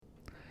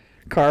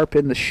Carp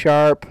in the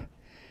Sharp,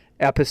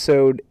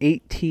 episode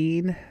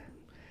 18,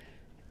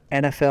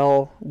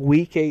 NFL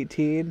Week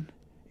 18,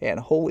 and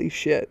holy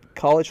shit,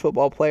 college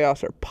football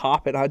playoffs are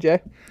popping, huh,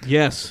 Jay?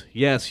 Yes.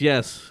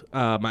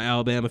 My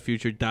Alabama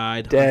future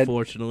died, Dead.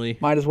 Unfortunately.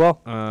 Might as well.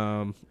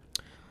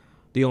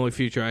 The only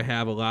future I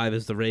have alive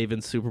is the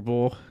Ravens Super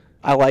Bowl.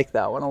 I like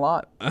that one a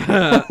lot.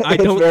 I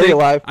don't very think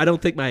alive. I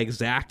don't think my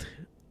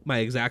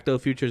exacto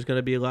future is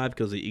gonna be alive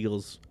because the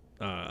Eagles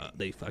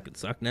they fucking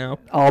suck now.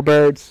 All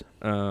birds.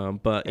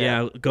 But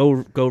yeah,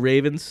 go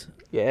Ravens.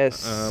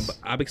 Yes. But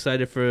I'm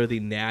excited for the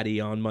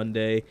Natty on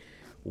Monday.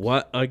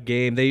 What a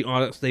game! They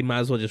might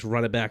as well just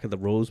run it back at the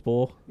Rose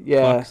Bowl.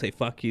 Yeah.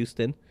 Fuck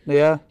Houston.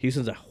 Yeah.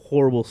 Houston's a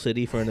horrible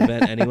city for an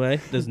event anyway.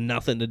 There's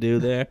nothing to do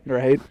there.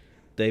 Right.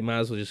 They might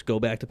as well just go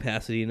back to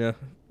Pasadena,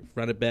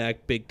 run it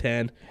back, Big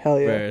Ten. Hell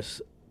yeah.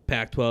 Versus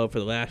Pac-12 for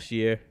the last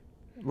year.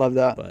 Love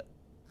that. But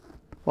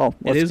well,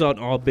 it is on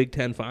all Big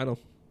Ten final.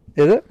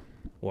 Is it?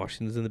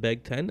 Washington's in the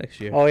Big Ten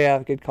next year. Oh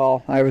yeah, good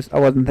call. I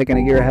wasn't thinking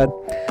a year ahead.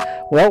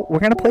 Well, we're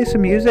gonna play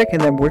some music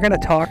and then we're gonna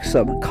talk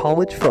some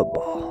college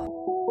football.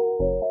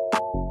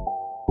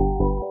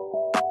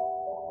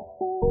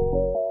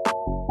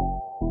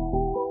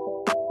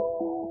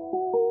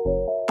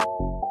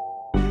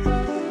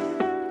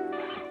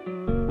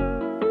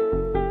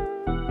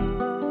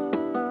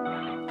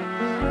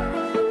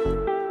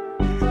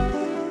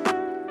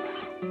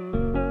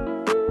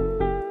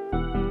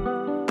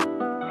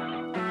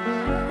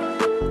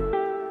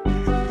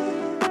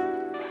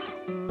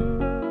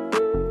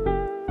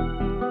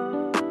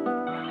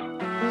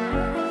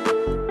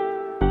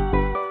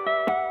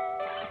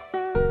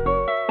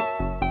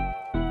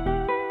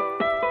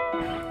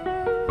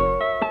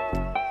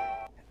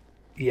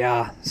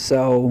 Yeah,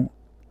 so,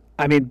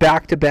 I mean,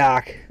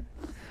 back-to-back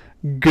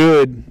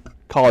good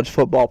college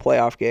football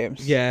playoff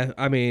games. Yeah,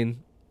 I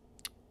mean,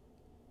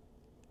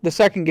 The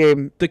second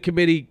game, the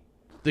committee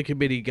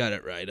got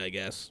it right, I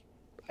guess.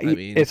 I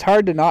mean, it's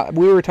hard to not.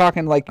 We were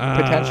talking like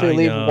potentially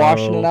leave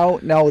Washington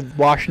out. No,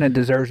 Washington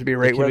deserves to be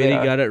right where they are. The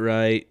committee got it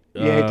right.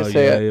 You hate to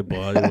say it.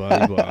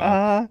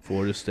 Blah.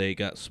 Florida State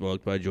got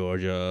smoked by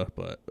Georgia,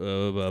 but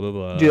blah, blah,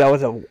 blah. Dude, that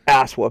was an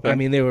ass whooping. I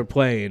mean, they were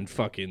playing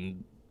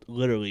fucking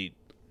literally,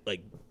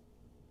 like,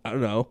 I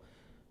don't know,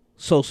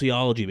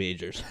 sociology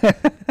majors.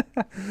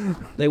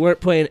 They weren't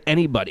playing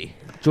anybody.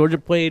 Georgia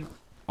played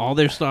all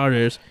their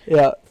starters.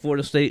 Yeah.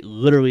 Florida State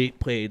literally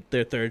played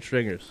their third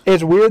stringers.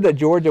 It's weird that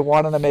Georgia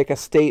wanted to make a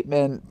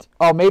statement.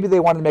 Oh, maybe they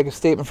wanted to make a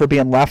statement for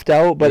being left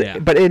out,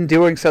 but in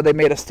doing so, they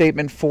made a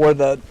statement for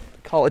the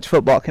college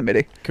football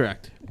committee.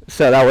 Correct.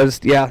 So that was,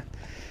 yeah.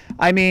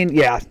 I mean,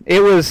 yeah,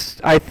 it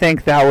was, I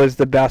think that was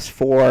the best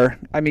four.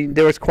 I mean,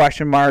 there was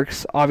question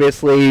marks.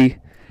 Obviously,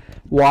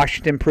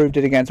 Washington proved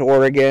it against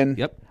Oregon.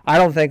 Yep. I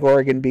don't think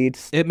Oregon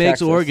beats It makes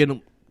Texas.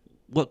 Oregon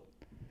look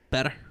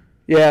better.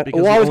 Yeah.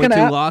 Because well, I was the only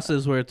going two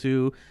losses were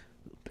to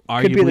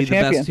arguably the the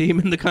champion. best team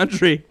in the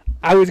country.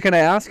 I was going to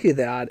ask you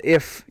that.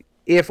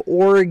 If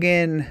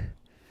Oregon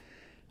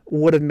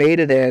would have made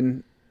it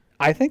in,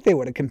 I think they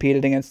would have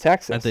competed against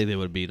Texas. I think they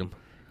would have beat them.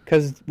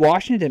 Because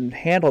Washington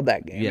handled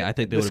that game. Yeah, I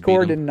think they the would have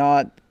score beat them. did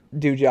not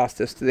do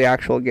justice to the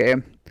actual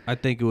game. I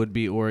think it would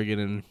be Oregon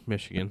and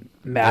Michigan.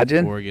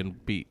 Imagine. If Oregon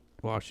beat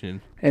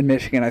Washington. And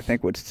Michigan, I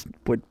think, would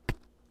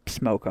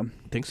smoke them.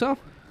 Think so?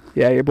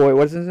 Yeah, your boy,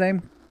 what's his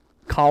name?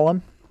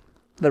 Collum,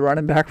 the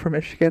running back for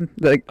Michigan.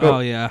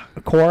 Yeah.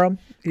 Corum.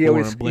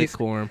 Blake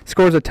Corum.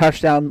 Scores a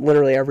touchdown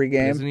literally every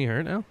game. Isn't he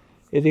hurt now?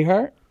 Is he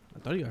hurt? I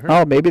thought he got hurt.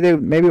 Oh,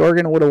 maybe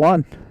Oregon would have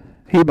won.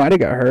 He might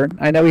have got hurt.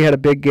 I know he had a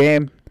big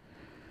game.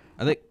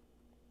 I think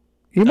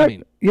You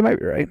might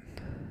be right.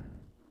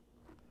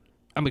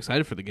 I'm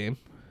excited for the game.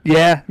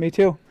 Yeah, me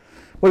too.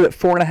 What is it,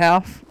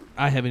 4.5?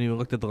 I haven't even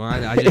looked at the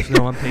line. I just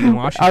know I'm taking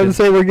Washington. I was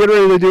going to say, we're getting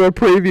ready to do a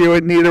preview,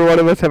 and neither one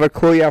of us have a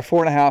clue. Yeah,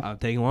 4.5. I'm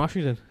taking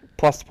Washington.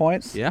 Plus the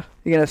points? Yeah.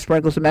 You going to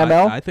sprinkle some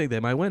ML? I think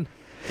they might win.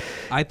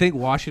 I think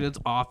Washington's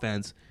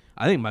offense,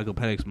 I think Michael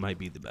Penix might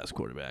be the best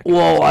quarterback.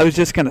 Whoa, I was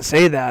just going to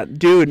say that.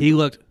 Dude. He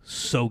looked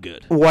so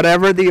good.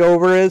 Whatever the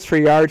over is for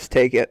yards,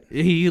 take it.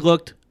 He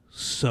looked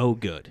so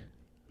good.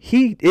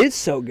 He is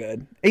so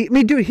good. I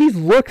mean, dude, he's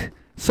looked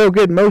so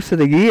good most of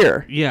the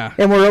year. Yeah.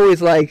 And we're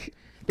always like,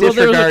 well,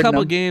 there was a disregarding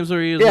couple him. games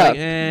where he was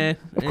like,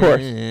 of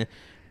course.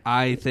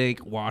 I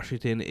think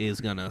Washington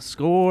is going to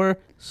score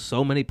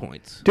so many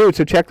points. Dude,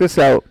 so check this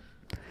out.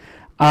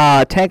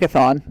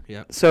 Tankathon.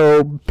 Yep.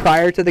 So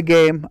prior to the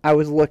game, I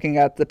was looking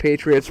at the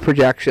Patriots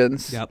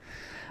projections. Yep.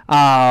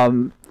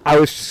 I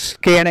was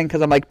scanning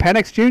because I'm like,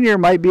 Penix Jr.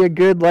 might be a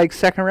good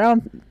second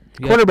round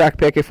quarterback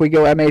pick if we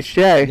go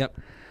MHJ. Yep.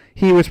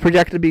 He was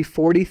projected to be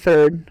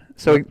 43rd,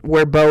 so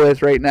where Bo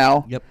is right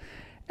now. Yep.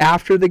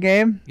 After the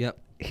game,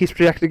 he's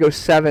projected to go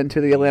 7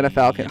 to the Atlanta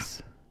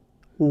Falcons. Yeah.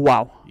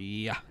 Wow.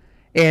 Yeah.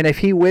 And if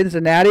he wins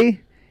the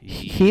Natty,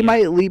 he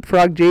might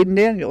leapfrog Jaden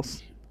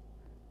Daniels.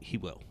 He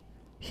will.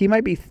 He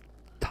might be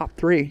top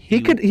 3.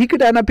 He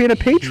could end up being a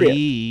Patriot.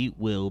 He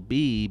will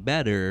be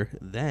better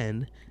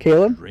than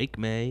Caleb? Drake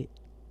May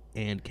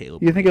and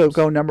Caleb. You think he'll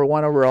go number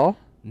 1 overall?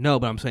 No,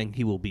 but I'm saying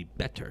he will be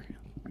better.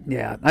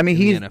 Yeah, I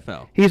mean in the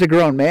NFL. He's a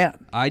grown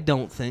man. I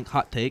don't think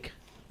hot take.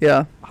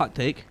 Yeah. Hot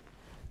take.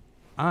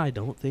 I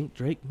don't think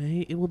Drake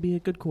May will be a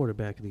good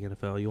quarterback in the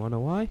NFL. You want to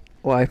know why?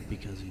 Why?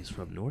 Because he's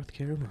from North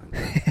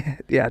Carolina.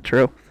 Yeah,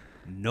 true.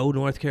 No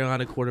North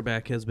Carolina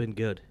quarterback has been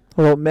good.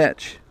 Well,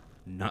 Mitch.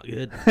 Not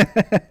good.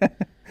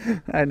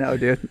 I know,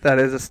 dude. That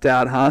is a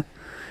stat, huh?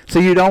 So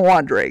you don't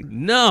want Drake?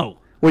 No.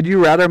 Would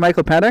you rather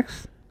Michael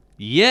Penix?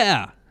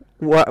 Yeah.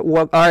 What?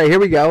 All right, here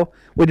we go.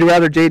 Would you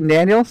rather Jaden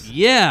Daniels?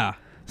 Yeah.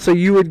 So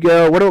you would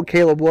go. What about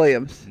Caleb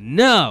Williams?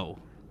 No.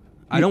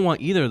 I don't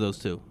want either of those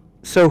two.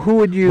 So who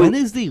would you? When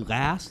is the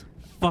last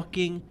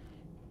fucking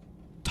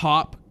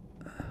top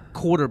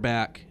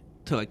quarterback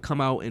to like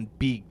come out and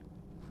be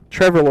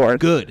Trevor Lawrence.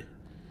 good?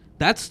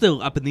 That's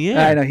still up in the air.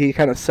 I know he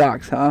kind of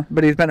sucks, huh?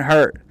 But he's been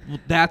hurt. Well,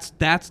 that's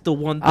the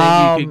one thing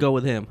you could go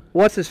with him.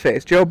 What's his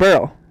face? Joe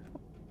Burrow.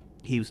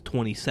 He was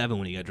 27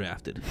 when he got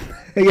drafted.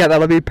 Yeah,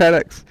 that'll be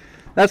Penix.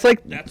 That's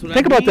what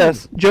think about mean.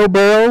 this. Joe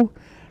Burrow,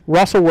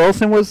 Russell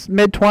Wilson was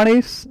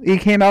mid-20s. He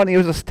came out and he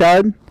was a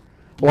stud.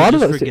 A lot of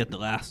Just those. forget the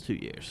last 2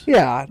 years.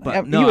 Yeah,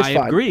 But he no, was I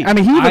fine. agree. I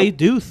mean, I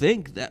do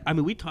think that. I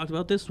mean, we talked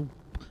about this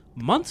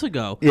months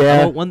ago.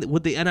 Yeah. About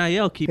with the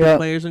NIL keeping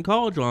players in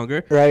college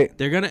longer. Right.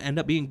 They're going to end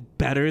up being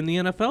better in the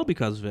NFL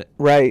because of it.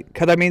 Right,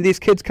 because I mean, these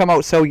kids come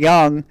out so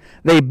young,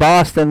 they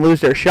bust and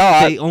lose their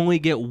shot. They only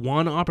get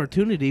one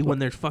opportunity when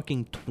they're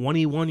fucking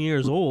 21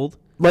 years old.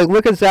 Like,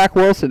 look at Zach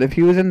Wilson. If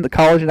he was in the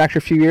college an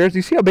extra few years,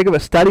 you see how big of a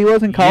stud he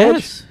was in college?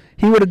 Yes.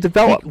 He would have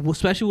developed.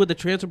 Especially with the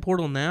transfer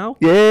portal now.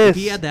 Yes. If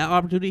he had that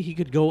opportunity, he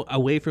could go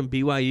away from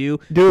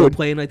BYU, Dude. go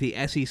play in like the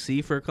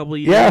SEC for a couple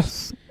of years.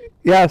 Yes.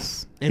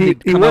 Yes. And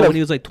he'd come out when he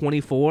was like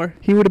 24.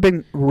 He would have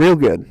been real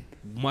good.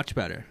 Much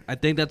better. I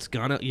think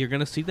you're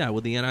gonna see that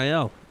with the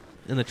NIL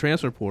in the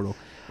transfer portal,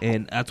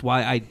 and that's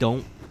why I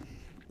don't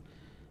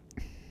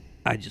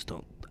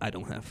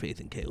have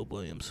faith in Caleb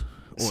Williams.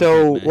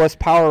 So let's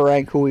power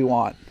rank who we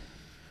want.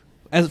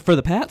 As for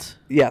the Pats,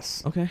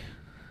 Yes. okay.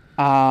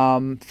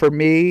 For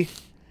me,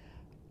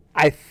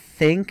 I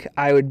think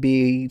I would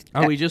be.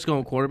 Are we just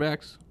going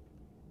quarterbacks?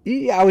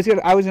 Yeah, I was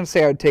gonna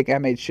say I would take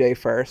MHJ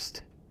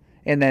first,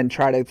 and then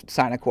try to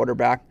sign a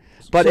quarterback.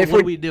 But so if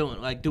what are we doing?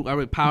 Like, are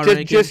we power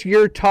ranking just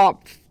your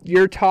top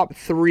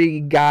 3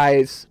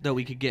 guys that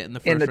we could get in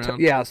the first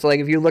round? Yeah, so like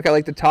if you look at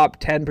like the top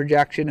 10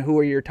 projection, who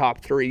are your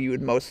top 3 you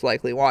would most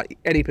likely want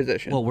any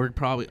position? Well, we're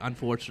probably,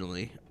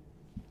 unfortunately,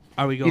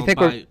 are we going?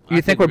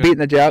 You think we're beating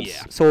the Jets?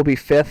 Yeah. So we'll be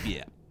 5th.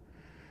 Yeah.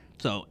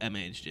 So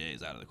MHJ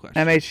is out of the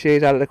question. MHJ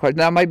is out of the question.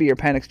 That might be your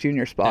Penix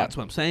Jr. spot. That's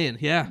what I'm saying.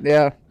 Yeah.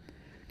 Yeah.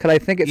 Because I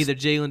think it's either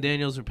Jalen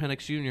Daniels or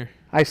Penix Jr.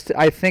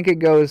 I think it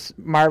goes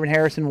Marvin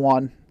Harrison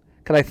 1.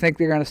 Because I think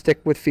they're going to stick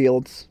with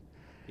Fields.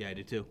 Yeah, I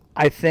do too.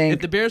 I think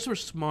if the Bears were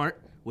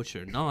smart, which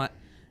they're not,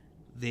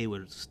 they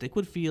would stick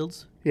with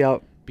Fields.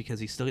 Yep. Because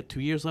he's still got 2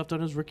 years left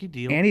on his rookie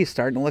deal. And he's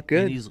starting to look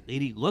good. And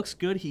he looks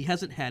good. He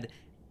hasn't had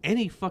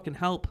any fucking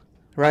help.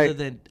 Right. Other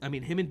than, I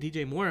mean, him and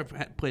DJ Moore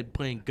have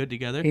playing good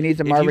together. He needs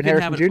a Marvin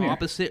Harrison Jr. If you can have an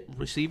opposite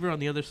receiver on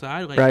the other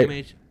side, like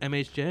right.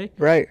 MHJ.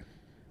 Right.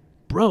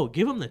 Bro,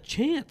 give him the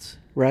chance.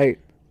 Right.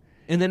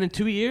 And then in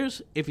 2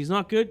 years, if he's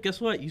not good,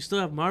 guess what? You still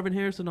have Marvin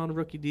Harrison on a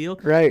rookie deal.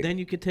 Right. Then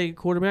you could take a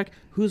quarterback.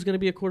 Who's going to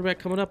be a quarterback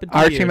coming up in 2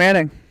 years? Archie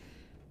Manning.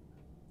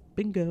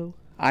 Bingo.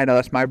 I know,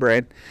 that's my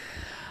brain.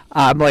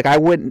 I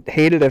wouldn't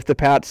hate it if the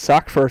Pats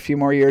suck for a few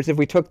more years. If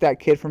we took that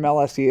kid from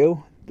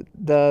LSU,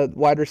 the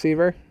wide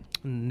receiver.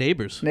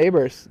 Neighbors.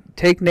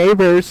 Take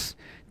Neighbors.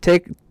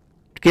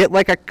 Get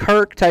like a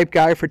Kirk type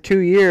guy for 2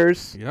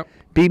 years. Yep.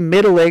 Be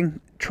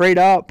middling. Trade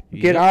up.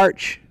 Get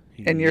Arch.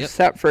 And you're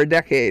set for a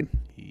decade.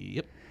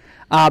 Yep.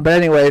 But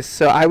anyways,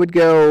 so I would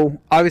go.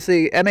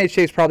 Obviously,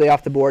 MHA is probably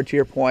off the board. To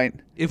your point,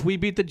 if we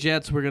beat the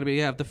Jets, we're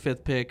gonna have the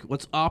 5th pick.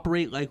 Let's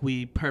operate like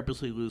we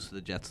purposely lose to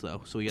the Jets,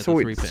 though. So we get the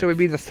 3 pick. So we'd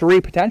be the 3,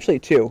 potentially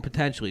 2.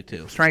 Potentially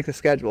 2. Strength of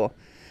schedule.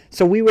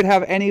 So we would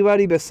have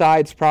anybody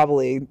besides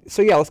probably.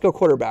 So yeah, let's go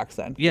quarterbacks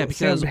then. Yeah,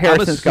 because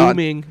Harrison's I'm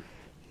assuming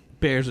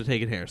Bears are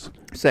taking Harrison.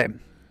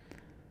 Same.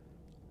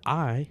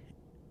 Are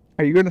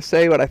you gonna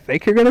say what I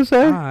think you're gonna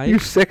say? You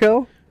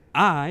sicko.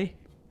 I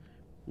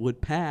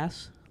would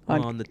pass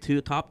on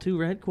the top 2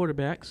 ranked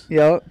quarterbacks.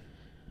 Yep.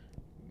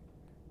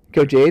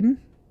 Go Jaden?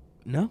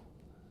 No.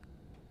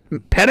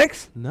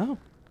 Penix? No.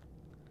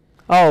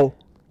 Oh,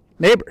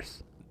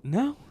 Neighbors.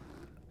 No.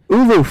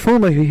 Ulu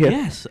Fuma here.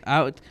 Yes.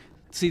 I would.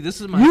 See, this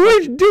is my.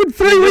 Dude,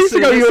 3 weeks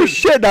ago you were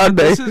shitting on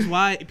me. This is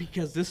why,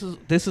 because this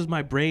is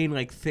my brain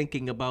like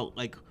thinking about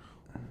like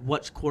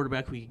what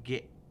quarterback we could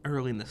get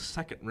early in the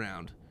 2nd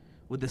round.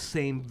 With the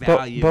same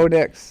value. Bo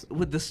Nix.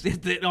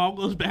 It all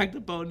goes back to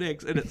Bo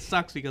Nix, and it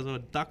sucks because I'm a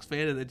Ducks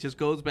fan, and it just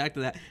goes back to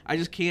that. I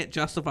just can't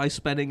justify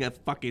spending a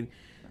fucking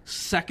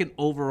 2nd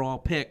overall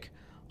pick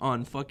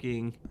on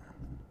fucking.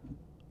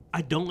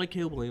 I don't like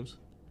Caleb Williams.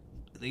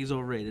 I think he's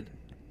overrated.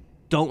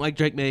 Don't like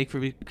Drake May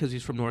because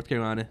he's from North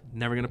Carolina.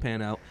 Never gonna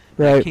pan out.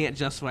 Right. I can't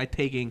justify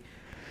taking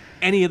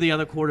any of the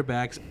other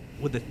quarterbacks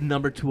with the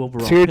number 2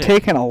 overall. So you're pick.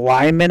 taking a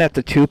lineman at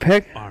the 2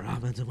 pick? Our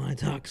offensive line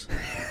sucks.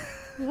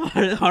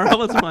 Our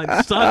offensive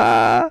line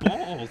sucks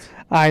balls.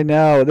 I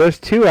know. There's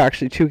two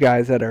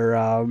guys that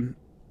are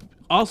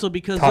also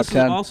because top this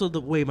 10. is also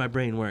the way my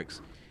brain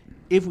works.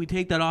 If we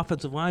take that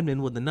offensive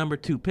lineman with the number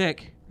 2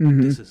 pick,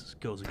 goes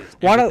against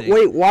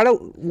everything.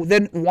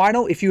 Why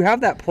don't if you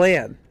have that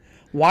plan,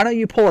 why don't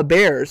you pull a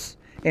Bears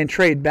and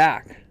trade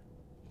back?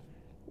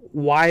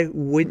 Why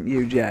wouldn't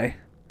you, Jay?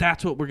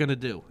 That's what we're gonna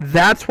do.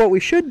 That's what we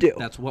should do.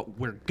 That's what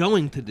we're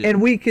going to do.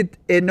 And we could,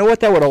 and know what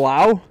that would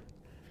allow?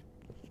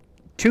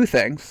 Two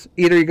things.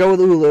 Either you go with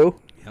Ulu,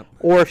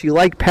 or if you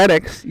like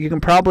Penix, you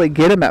can probably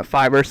get him at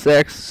 5 or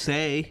 6.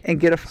 And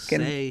get a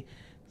fucking.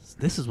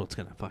 This is what's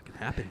gonna fucking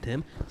happen,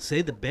 Tim.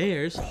 Say the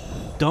Bears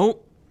don't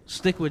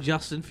stick with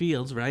Justin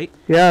Fields, right?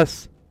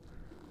 Yes.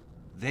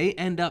 They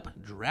end up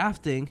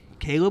drafting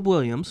Caleb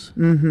Williams.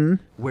 Mm-hmm.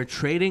 We're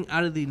trading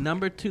out of the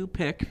number 2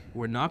 pick.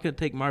 We're not going to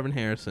take Marvin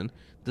Harrison.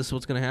 This is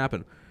what's going to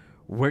happen.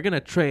 We're going to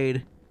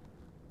trade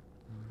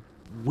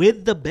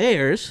with the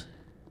Bears.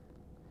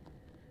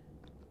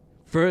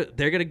 They're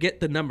going to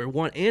get the number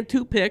 1 and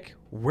 2 pick.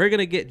 We're going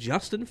to get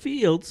Justin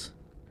Fields.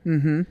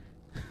 Mm-hmm.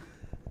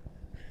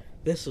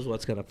 This is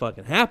what's going to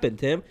fucking happen,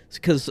 Tim.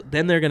 Because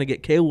then they're going to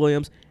get Caleb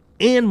Williams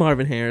and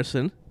Marvin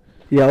Harrison.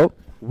 Yep.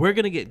 We're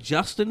going to get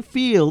Justin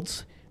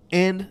Fields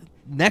and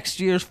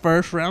next year's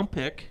first-round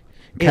pick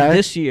and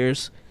this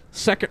year's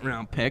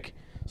second-round pick.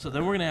 So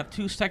then we're going to have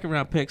 2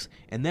 second-round picks,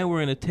 and then we're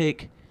going to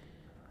take...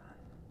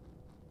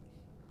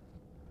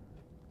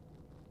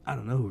 I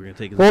don't know who we're going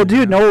to take. Well,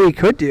 dude, know what we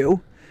could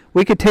do?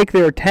 We could take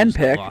their 10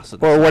 pick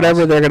or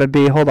whatever they're going to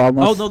be. Hold on.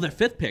 Oh, no, their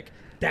 5th pick.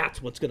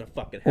 That's what's going to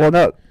fucking happen. Well,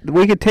 no,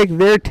 we could take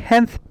their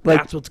 10th.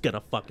 That's what's going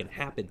to fucking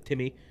happen,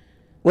 Timmy.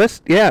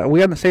 Are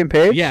we on the same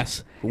page?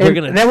 Yes.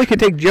 Then we could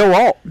take Joe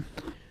Alt,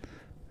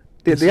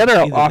 the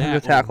other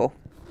offensive tackle.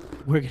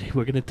 We're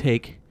gonna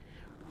trade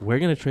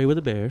with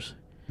the Bears.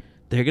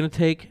 They're gonna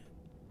take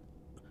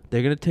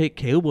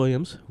Caleb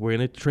Williams. We're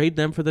gonna trade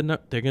them for they're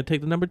gonna take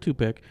the number 2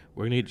 pick.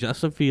 We're gonna get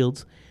Justin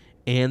Fields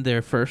and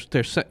their first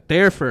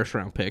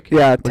round pick.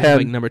 Yeah, which 10. is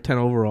like number 10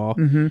 overall.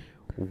 Mm-hmm.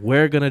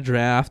 We're gonna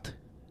draft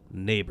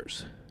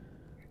Neighbors.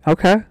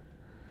 Okay.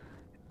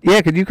 Yeah,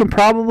 because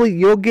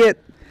you'll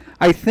get.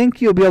 I think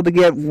you'll be able to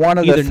get one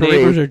of either the 3.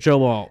 Neighbors or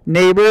Joe Alt.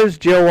 Neighbors,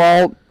 Joe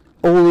Alt,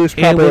 Olu's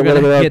probably and we're a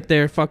little gonna bit get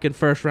their fucking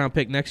first round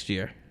pick next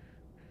year.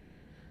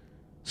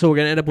 So we're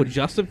gonna end up with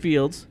Justin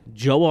Fields,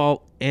 Joe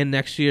Alt, and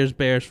next year's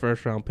Bears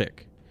first round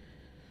pick.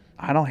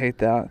 I don't hate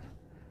that.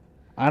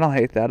 I don't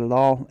hate that at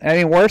all. I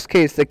mean, worst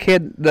case,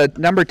 the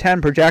number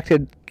 10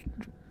 projected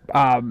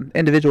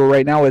individual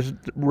right now is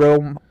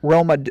Roma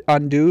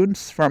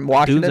Undunes from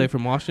Washington. Dunze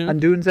from Washington.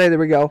 Undunze, there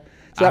we go.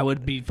 So I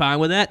would be fine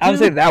with that. I would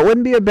say that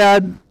wouldn't be a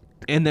bad.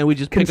 And then we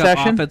just pick up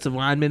offensive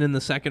linemen in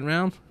the second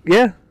round.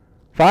 Yeah,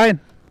 fine.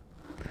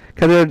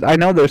 Because I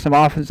know there's some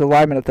offensive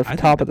linemen at the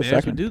top of the Bears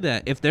second. Would do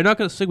that if they're not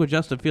going to stick with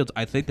Justin Fields.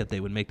 I think that they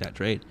would make that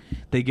trade.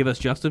 They give us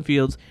Justin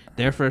Fields,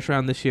 their first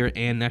round this year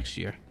and next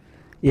year.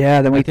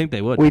 Yeah, then I think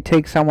they would. We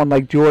take someone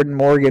like Jordan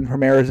Morgan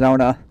from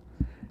Arizona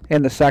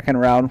in the second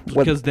round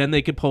because then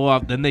they could pull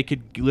off. Then they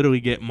could literally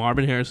get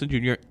Marvin Harrison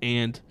Jr.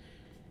 and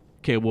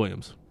Caleb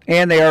Williams.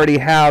 And they already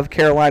have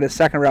Carolina's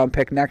second round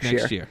pick next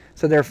year.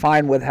 So they're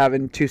fine with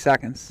having 2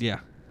 seconds. Yeah.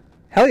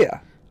 Hell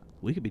yeah.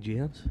 We could be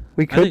GMs.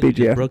 We could be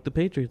GMs. Broke the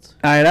Patriots.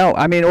 I know.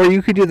 I mean, or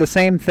you could do the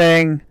same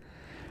thing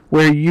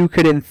where you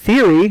could, in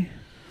theory,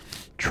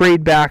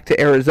 trade back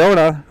to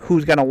Arizona.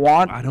 Who's going to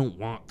want? I don't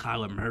want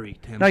Kyler Murray,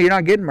 Tim. No, you're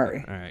not getting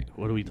Murray. All right.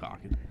 What are we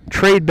talking?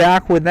 Trade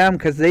back with them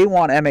because they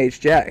want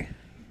MHJ.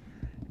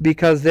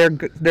 Because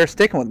they're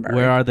sticking with Murray.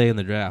 Where are they in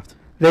the draft?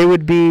 They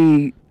would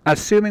be,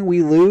 assuming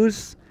we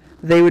lose,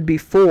 they would be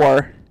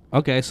 4.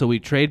 Okay, so we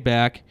trade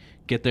back,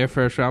 get their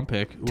first round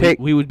pick.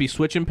 We would be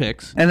switching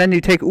picks. And then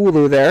you take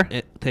Ulu there.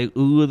 Take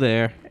Ulu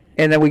there.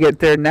 And then we get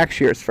their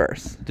next year's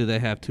first. Do they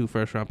have 2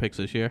 first round picks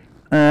this year?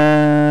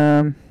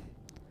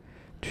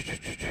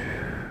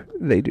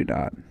 They do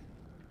not.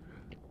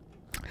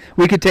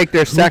 We could take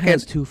their second. Who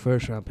has 2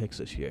 first round picks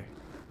this year?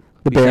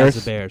 The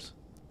Bears. The Bears.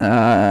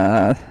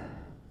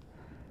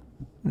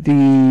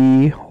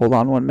 Hold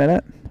on 1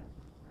 minute.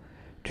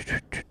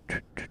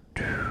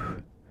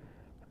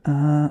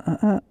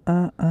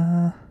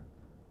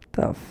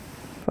 The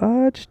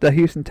fudge? The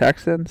Houston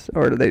Texans?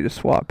 Or do they just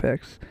swap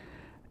picks?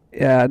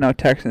 Yeah, no,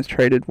 Texans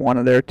traded one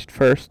of their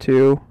first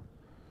 2.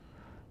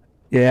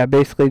 Yeah,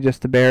 basically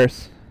just the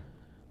Bears.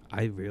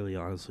 I really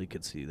honestly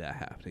could see that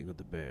happening with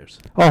the Bears.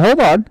 Oh,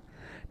 hold on.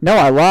 No,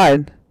 I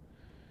lied.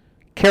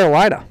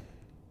 Carolina.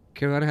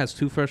 Carolina has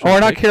 2 first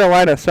round picks? picks? Not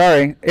Carolina,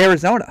 sorry.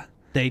 Arizona.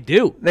 They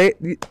do.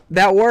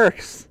 That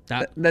works.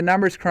 The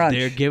numbers crunch.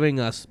 They're giving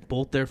us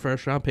both their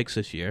first round picks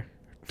this year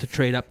to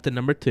trade up to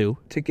number 2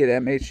 to get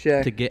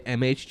MHJ.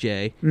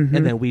 Mm-hmm.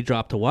 And then we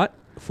drop to what?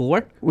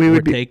 4.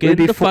 We're taking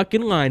the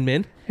fucking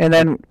lineman.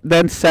 And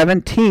then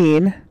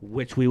 17,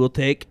 which we will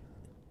take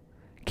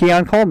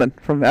Keon Coleman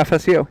from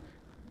FSU.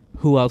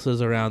 Who else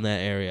is around that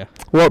area?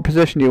 What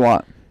position do you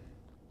want?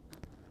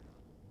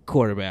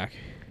 Quarterback.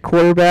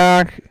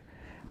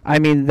 I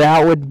mean,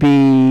 that would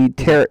be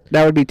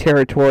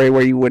territory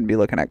where you wouldn't be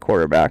looking at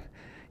quarterback.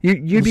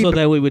 You'd be so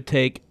then we would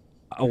take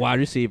a wide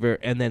receiver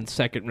and then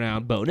second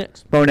round Bo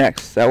Nix. Bo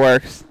Nix. That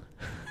works.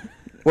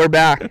 We're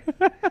back.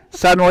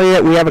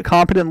 Suddenly, we have a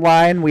competent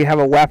line. We have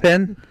a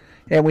weapon,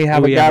 and we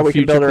have a guy we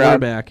can build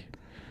around.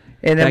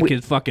 And then that can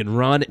fucking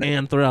run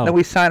and throw. Then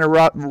we sign a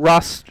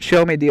Russ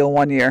show me deal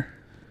 1 year.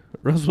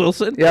 Russ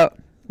Wilson? Yep.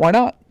 Why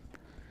not?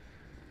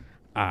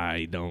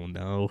 I don't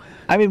know.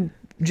 I mean,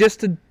 just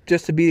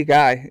to be the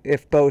guy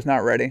if Bo's not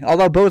ready.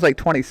 Although Bo's like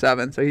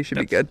 27, so he should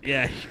be good.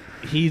 Yeah,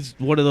 he's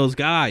one of those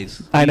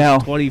guys. I know.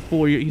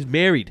 24 years. He's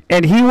married.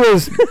 And he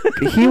was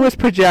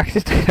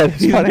projected.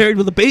 He's married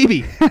with a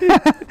baby.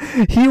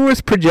 He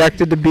was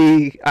projected to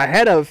be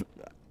ahead of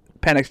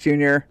Penix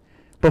Jr.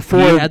 before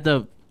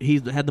He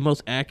had the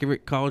most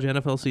accurate college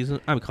NFL season.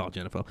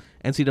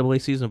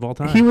 NCAA season of all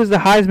time. He was the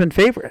Heisman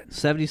favorite.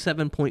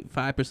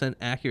 77.5%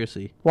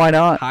 accuracy. Why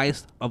not?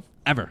 Highest of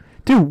ever.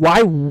 Dude,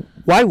 why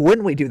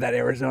wouldn't we do that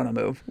Arizona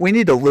move? We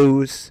need to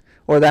lose,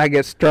 or that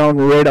gets thrown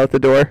right out the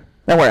door.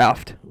 Then we're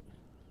effed.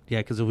 Yeah,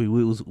 because if we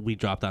lose, we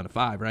drop down to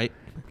 5, right?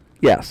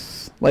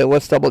 Yes. Like,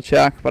 let's double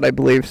check, but I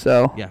believe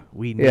so. Yeah,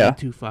 we need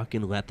to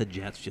fucking let the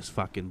Jets just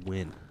fucking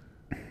win.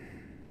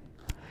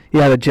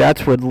 Yeah, the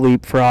Jets would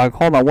leapfrog.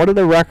 Hold on, what are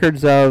the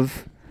records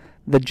of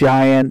the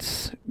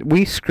Giants?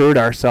 We screwed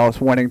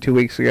ourselves winning 2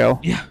 weeks ago.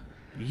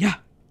 Yeah.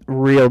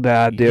 Real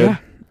bad, dude.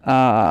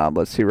 Yeah.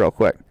 Let's see real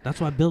quick.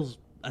 That's why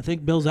I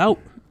think Bill's out.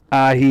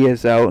 He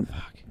is out.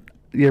 Fuck.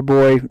 Your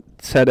boy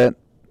said it.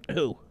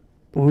 Who?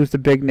 Who's the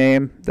big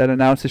name that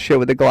announces shit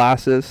with the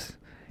glasses?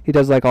 He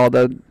does like all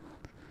the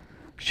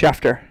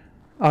Schefter.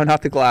 Oh,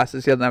 not the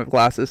glasses. He doesn't have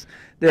glasses.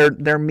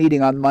 They're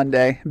meeting on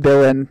Monday,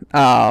 Bill and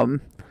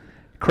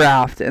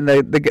Kraft, and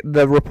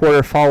the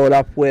reporter followed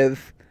up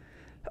with,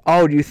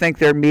 "Oh, do you think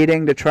they're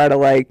meeting to try to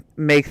like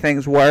make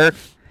things work?"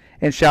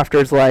 And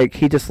Schefter's like,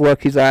 he just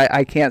looked. He's like,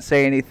 I can't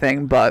say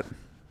anything, but,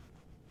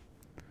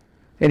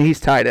 and he's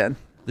tied in.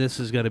 This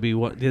is gonna be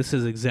this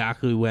is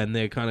exactly when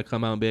they kind of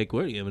come out and be like,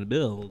 "We're giving a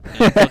bill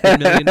and fucking $1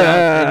 million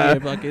in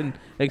your fucking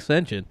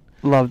extension."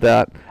 Love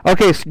that.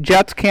 Okay, so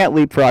Jets can't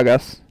leapfrog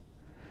us.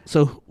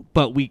 So,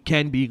 but we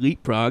can be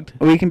leapfrogged.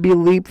 We can be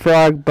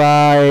leapfrogged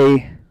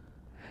by.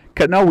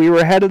 No, we were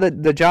ahead of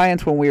the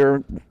Giants when we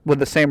were with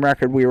the same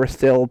record. We were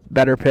still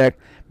better pick.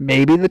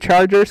 Maybe the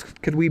Chargers.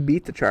 Could we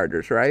beat the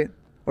Chargers, right?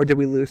 Or did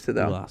we lose to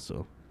them? We lost,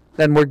 so.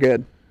 Then we're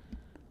good.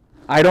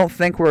 I don't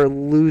think we're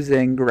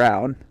losing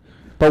ground,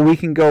 but we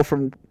can go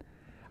from.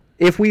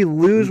 If we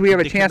lose, we have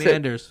a chance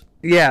Commanders.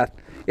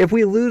 If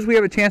we lose, we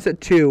have a chance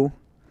at 2.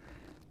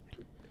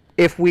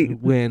 If we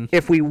win,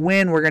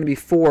 we're going to be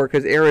 4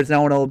 because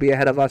Arizona will be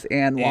ahead of us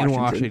and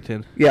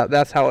Washington. Yeah,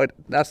 that's the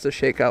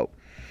shakeout.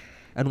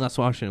 Unless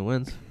Washington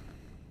wins.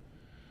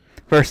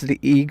 Versus the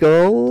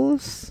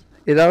Eagles?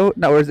 No,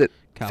 or is it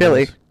Cowboys.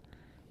 Philly?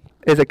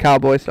 Is it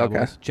Cowboys?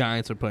 Okay.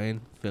 Giants are playing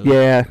Philly.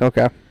 Yeah,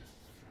 okay.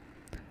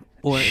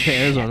 Or if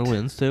Arizona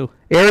wins, too.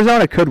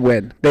 Arizona could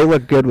win. They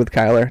look good with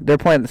Kyler. They're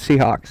playing the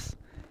Seahawks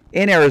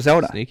in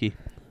Arizona. Sneaky.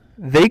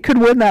 They could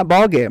win that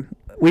ball game.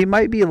 We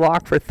might be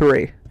locked for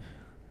 3.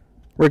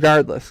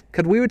 Regardless.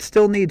 Because we would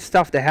still need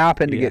stuff to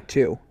happen to get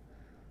 2.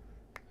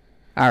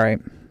 All right.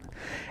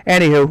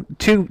 Anywho,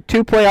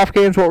 two playoff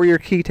games. What were your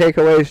key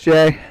takeaways,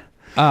 Jay?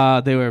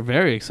 They were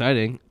very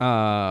exciting.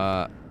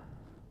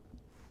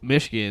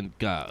 Michigan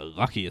got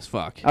lucky as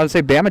fuck. I would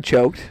say Bama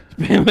choked.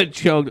 Bama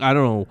choked. I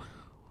don't know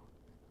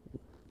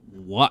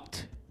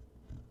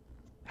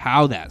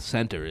how that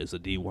center is a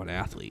D1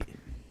 athlete.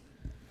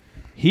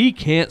 He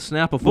can't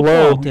snap a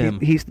football,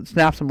 Tim. He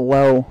snaps them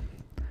low.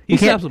 He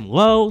snaps them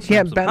low,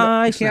 snaps them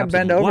high, he can't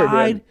bend over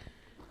wide. Dude.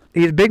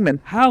 He's a big man.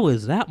 How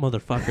is that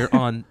motherfucker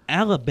on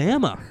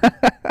Alabama?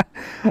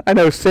 I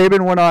know.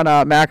 Saban went on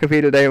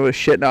McAfee today and was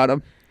shitting on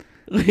him.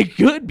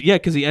 Good. Yeah,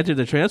 because he entered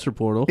the transfer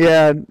portal.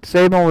 Yeah,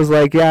 Saban was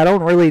like, I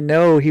don't really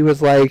know. He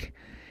was like,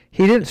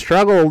 he didn't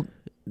struggle.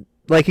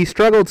 Like, he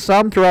struggled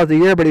some throughout the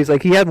year, but he's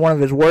like, he had one of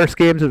his worst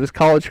games of his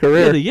college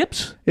career. Yeah, the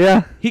yips.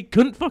 Yeah. He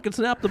couldn't fucking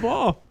snap the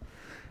ball.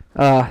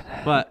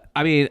 But,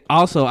 I mean,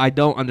 also, I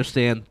don't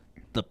understand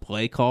the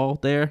play call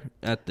there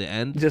at the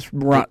end. Just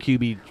run. The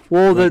QB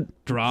the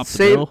drop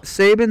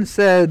Saban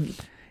said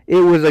it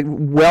was a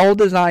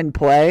well-designed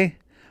play,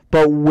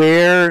 but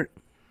where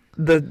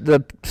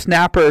the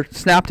snapper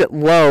snapped it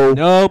low.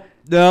 Nope.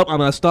 I'm going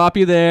to stop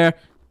you there.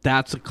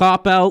 That's a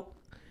cop-out.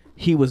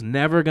 He was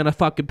never going to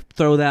fucking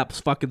throw that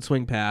fucking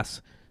swing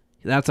pass.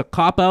 That's a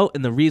cop-out,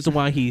 and the reason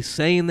why he's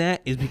saying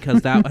that is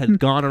because that had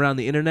gone around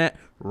the internet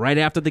right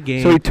after the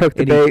game. So he took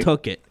the bait. He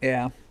took it.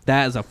 Yeah.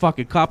 That is a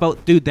fucking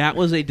cop-out. Dude, that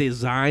was a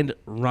designed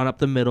run up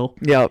the middle.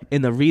 Yep.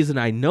 And the reason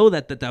I know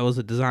that was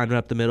a designed run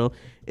up the middle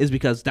is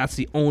because that's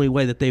the only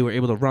way that they were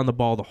able to run the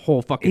ball the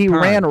whole fucking time. He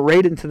ran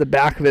right into the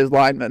back of his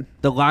lineman.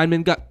 The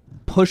lineman got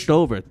pushed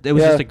over. It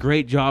was just a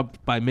great job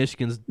by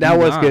Michigan's That D9.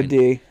 was good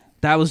D.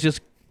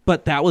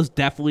 But that was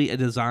definitely a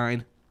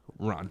design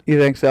run. You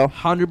think so?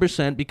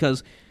 100%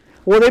 because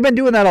Well, they've been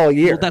doing that all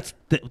year. Well, that's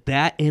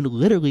that, and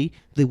literally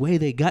the way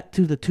they got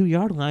to the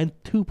 2-yard line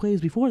 2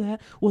 plays before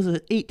that was an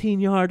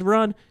 18-yard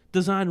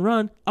design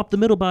run up the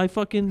middle by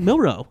fucking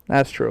Milrow.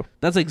 That's true.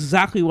 That's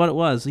exactly what it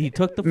was. He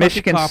took the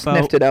Michigan fucking cop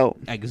sniffed it out.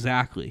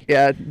 Exactly.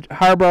 Yeah,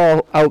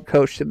 Harbaugh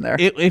outcoached him there.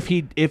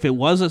 If it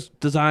was a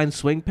design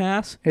swing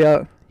pass,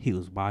 yeah, he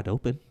was wide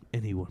open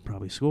and he would have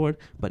probably scored,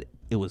 but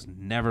it was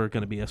never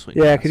going to be a swing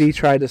pass. Yeah, because he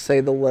tried to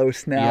say the low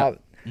snap.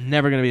 Yep.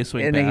 Never going to be a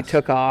swing and pass. And then he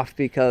took off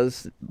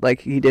because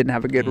he didn't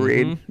have a good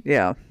read.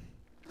 Yeah.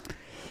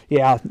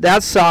 Yeah,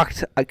 that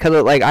sucked.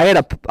 Because I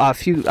had a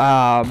few,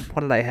 what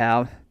did I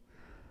have?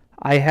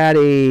 I had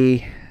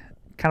a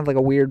kind of like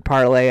a weird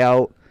parlay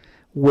out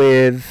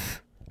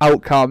with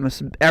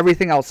outcomes.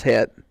 Everything else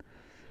hit.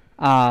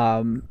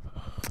 And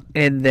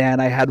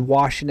then I had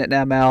Washington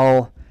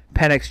ML,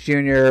 Penix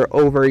Jr.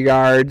 over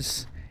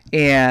yards,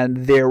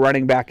 and their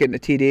running back into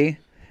TD.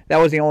 That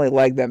was the only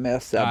leg that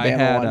missed.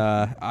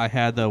 I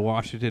had the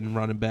Washington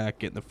running back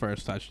getting the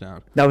first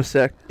touchdown. That was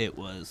sick. It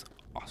was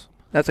awesome.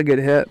 That's a good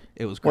hit.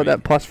 It was great. What,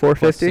 that plus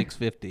 450? Plus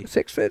 650.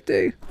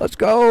 650. Let's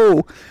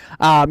go.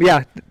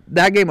 Yeah,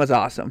 that game was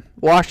awesome.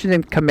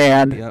 Washington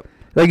command. Yep.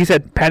 Like you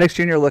said, Penix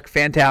Jr. looked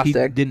fantastic.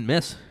 He didn't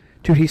miss.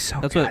 Dude, he's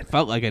so That's good. what it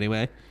felt like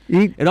anyway.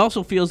 It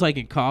also feels like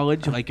in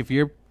college, like if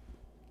you're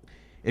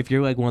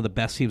like one of the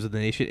best teams in the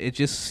nation, it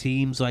just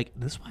seems like,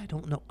 this is why I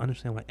don't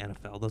understand why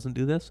NFL doesn't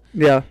do this.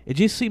 Yeah. It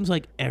just seems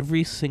like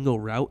every single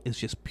route is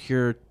just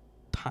pure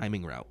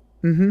timing route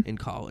in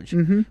college.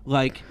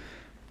 Like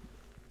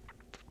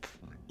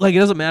it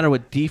doesn't matter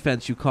what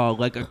defense you call.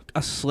 Like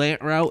a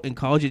slant route in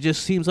college, it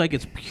just seems like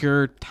it's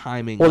pure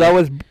timing. Well, that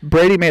was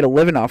Brady made a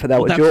living off of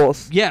that with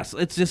Jules. Yes,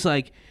 it's just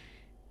like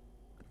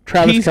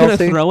Travis he's going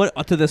to Kelce. throw it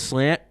to the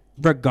slant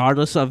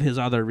regardless of his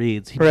other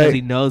reads because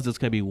he knows it's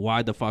going to be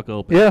wide the fuck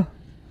open. Yeah.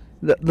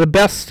 The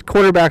best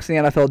quarterbacks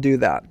in the NFL do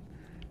that.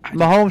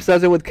 Mahomes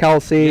does it with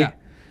Kelce. Yeah.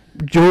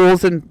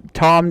 Jules and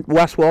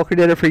Wes Welker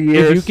did it for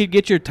years. If you could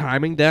get your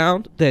timing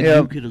down, then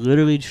you could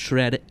literally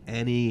shred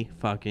any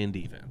fucking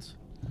defense.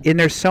 And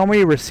there's so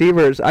many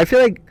receivers. I feel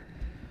like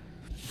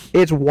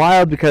it's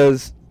wild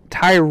because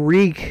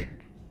Tyreek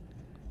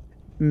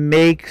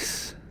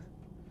makes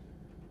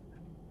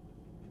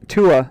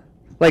Tua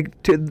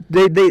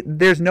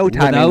there's no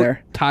timing Without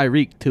there.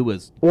 Tyreek,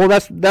 Tua's. Well,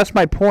 that's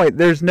my point.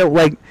 There's no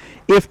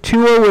if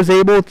Tua was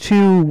able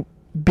to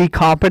be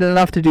competent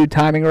enough to do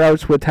timing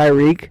routes with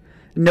Tyreek,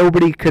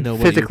 nobody could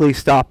physically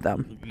stop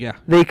them. Yeah.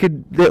 They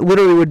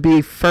literally would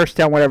be first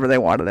down whenever they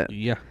wanted it.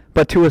 Yeah.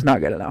 But Tua's not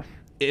good enough.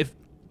 If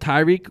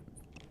Tyreek,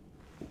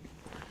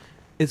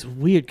 it's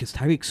weird because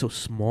Tyreek's so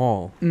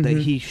small that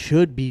he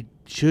should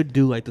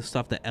do like the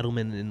stuff that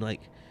Edelman and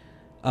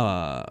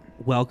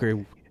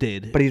Welker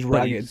did. But he's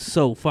rugged. He's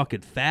so fucking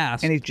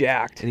fast. And he's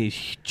jacked. You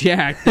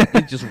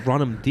can just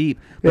run him deep.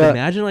 But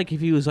imagine if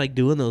he was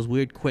doing those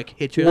weird quick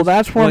hitches. Well,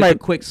 that's where the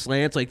quick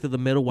slants through the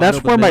middle.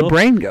 That's where my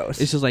brain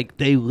goes. It's just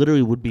they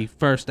literally would be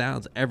first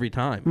downs every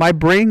time. My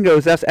brain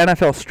goes, that's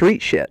NFL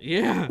street shit.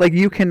 Yeah.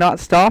 You cannot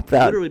stop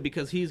that. Literally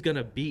because he's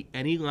gonna beat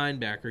any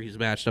linebacker he's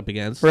matched up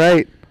against.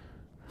 Right.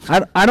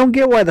 I don't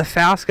get why the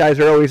fast guys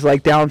are always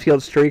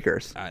downfield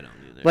streakers. I don't either.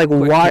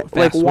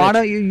 Why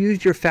don't you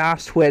use your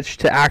fast twitch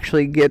to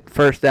actually get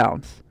first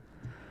downs?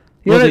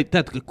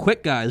 The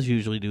quick guys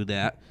usually do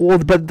that. Well,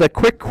 but the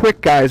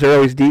quick guys are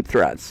always deep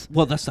threats.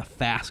 Well, that's the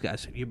fast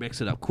guys. You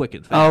mix it up quick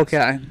and fast.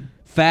 Okay.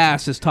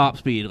 Fast is top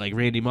speed, like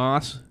Randy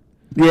Moss.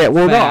 Yeah,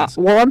 well, fast.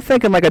 no. Well, I'm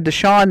thinking a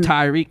Deshaun.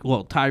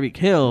 Tyreek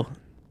Hill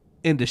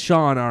and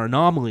Deshaun are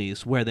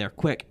anomalies where they're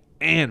quick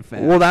and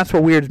fast. Well, that's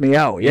what weirds me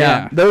out.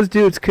 Yeah. Those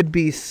dudes could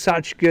be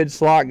such good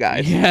slot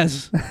guys.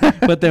 Yes.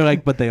 but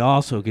they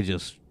also could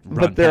just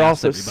run but they're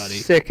past also everybody.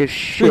 Sick as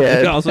shit.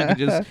 They also could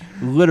just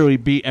literally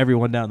beat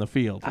everyone down the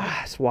field.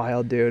 It's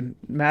wild, dude.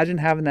 Imagine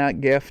having that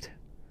gift.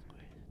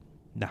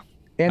 No.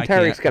 And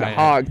Tyreek's got a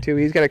hog, too.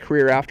 He's got a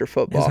career after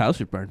football. His house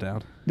was burnt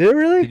down. Did it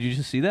really? Did you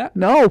just see that?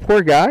 No,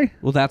 poor guy.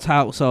 Well, that's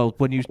how. So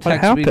when you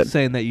text me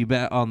saying that you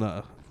bet on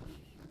the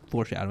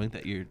foreshadowing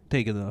that you're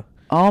taking the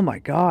Oh my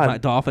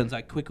God! Dolphins,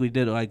 I quickly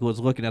did. Was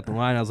looking at the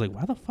line. I was like,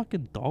 why the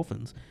fucking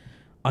Dolphins?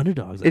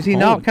 Underdogs. Is he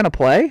not going to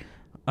play?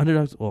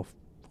 Underdogs. Well,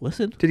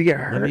 listen. Did he get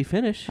hurt? Let me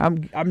finish.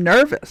 I'm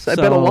nervous. I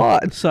bet a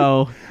lot.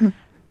 So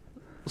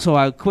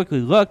I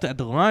quickly looked at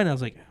the line. I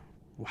was like,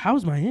 well, how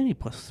is Miami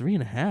plus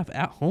 3.5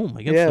 at home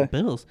against the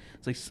Bills?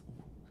 I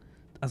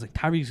was like,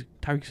 Tyreek's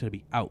going to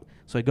be out.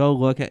 So I go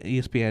look at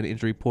ESPN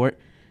injury report.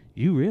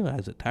 You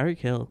realize that Tyreek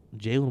Hill,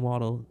 Jalen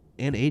Waddle,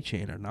 and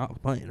A-Chain are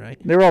not playing, right?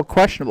 They were all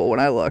questionable when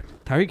I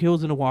looked. Tyreek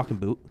Hill's in a walking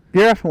boot.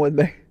 You're effing with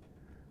me.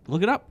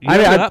 Look it up.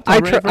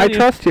 I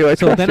trust you.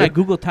 So then I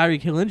Google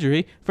Tyreek Hill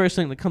injury. First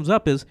thing that comes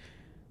up is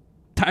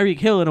Tyreek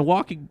Hill in a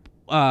walking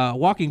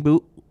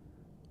boot.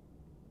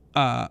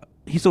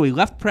 He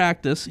left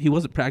practice. He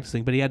wasn't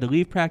practicing, but he had to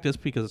leave practice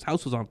because his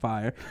house was on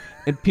fire,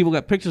 and people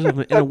got pictures of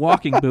him in a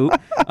walking boot.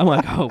 I'm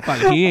like, oh fuck,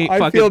 he ain't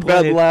fucking. I feel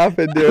bad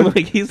laughing, dude. I'm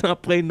like, he's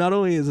not playing. Not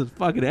only is his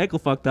fucking ankle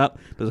fucked up,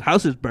 but his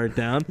house is burnt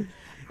down.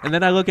 And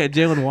then I look at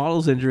Jalen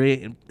Waddle's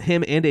injury, and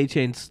him and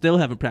A-Chain still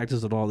haven't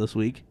practiced at all this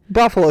week.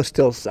 Buffalo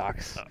still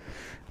sucks.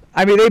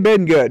 I mean, they've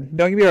been good.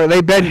 Don't get me wrong,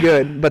 they've been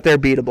good, but they're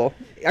beatable.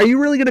 Are you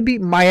really going to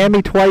beat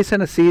Miami twice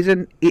in a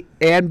season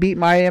and beat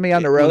Miami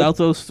on the road? Without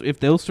those, if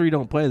those three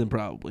don't play, then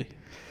probably.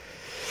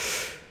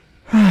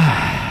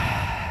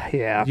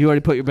 Yeah. You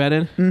already put your bet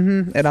in?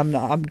 Mm-hmm. And I'm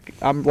not.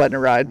 I'm letting it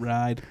ride.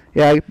 Ride.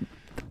 Yeah.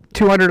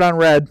 200 on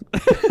red.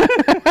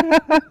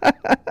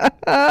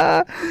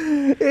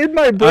 In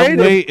my brain, I'm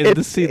waiting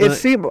to see it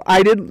seemed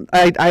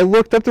I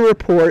looked up the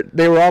report.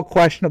 They were all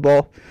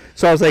questionable.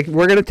 So I was like,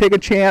 we're gonna take a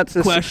chance.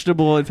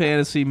 Questionable in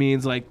fantasy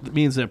means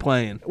they're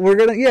playing. We're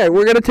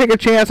gonna take a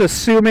chance,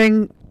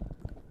 assuming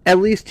at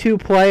least 2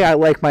 play. I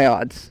like my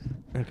odds.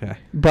 Okay.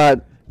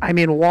 But I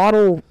mean,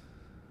 Waddle,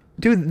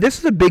 dude, this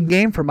is a big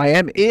game for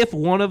Miami. If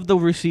one of the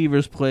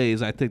receivers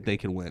plays, I think they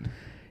can win.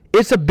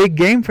 It's a big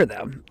game for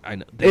them. I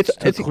know. It's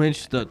to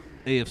clinch the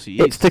AFC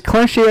East. It's to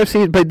clinch the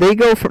AFC, but they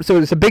go for, so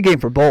it's a big game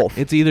for both.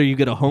 It's either you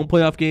get a home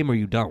playoff game or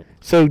you don't.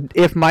 So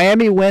if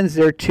Miami wins,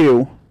 they're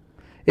 2.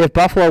 If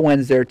Buffalo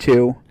wins, they're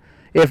 2.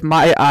 If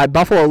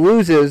Buffalo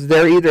loses,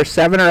 they're either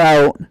 7 or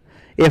out.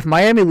 If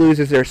Miami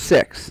loses, they're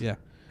 6. Yeah.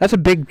 That's a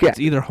big gap. It's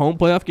either home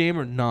playoff game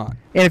or not.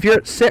 And if you're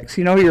at 6,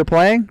 you know who you're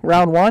playing?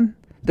 Round 1?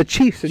 The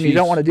Chiefs, and you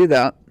don't want to do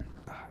that.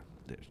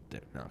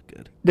 They're not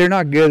good. They're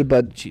not good,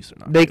 but The Chiefs are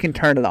not they good. can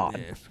turn it on.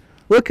 Yeah.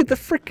 Look at the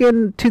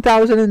freaking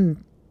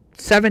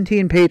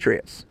 2017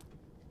 Patriots.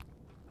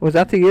 Was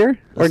that the year?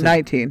 Or Listen,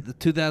 19? The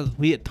 2000,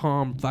 we had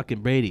Tom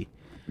fucking Brady.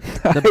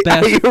 Are The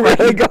best, you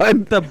really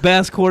going? the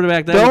best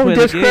quarterback that ever Don't played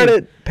the game.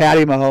 discredit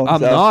Patty Mahomes.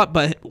 I'm though. not,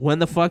 but when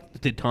the fuck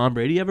did Tom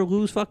Brady ever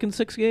lose fucking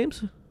 6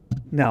 games?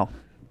 No.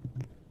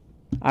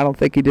 I don't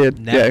think he did.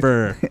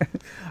 Never. Yeah.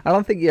 I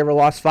don't think he ever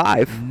lost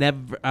 5.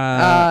 Never.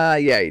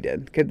 Yeah, he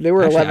did. 'Cause they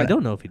were Actually, 11. I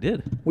don't know if he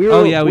did. We were,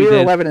 oh yeah, we were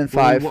did. 11 and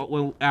 5.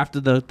 After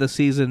the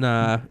season,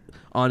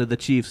 onto the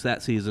Chiefs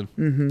that season.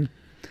 Mm-hmm.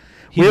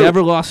 He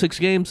never lost 6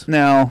 games.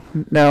 No.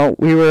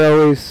 We were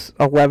always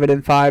 11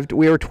 and 5.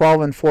 We were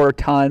 12 and 4 a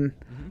ton,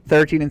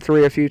 13 and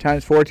 3 a few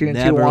times, 14 and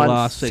 2 Never once,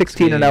 lost 6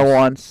 16 and 0 games.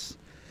 once.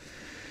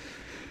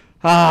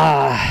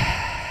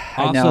 I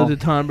Also, know.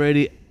 did Tom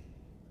Brady?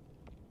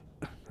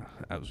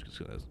 I was just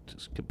gonna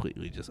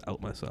completely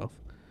out myself.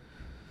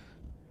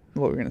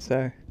 What were we gonna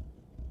say?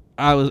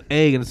 I was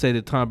gonna say,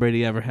 did Tom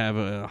Brady ever have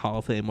a Hall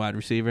of Fame wide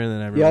receiver? And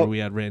then I remember we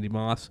had Randy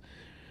Moss.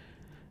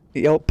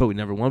 Yep. But we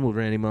never won with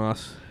Randy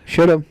Moss.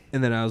 Should have.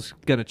 And then I was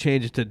gonna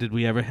change it to, did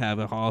we ever have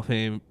a Hall of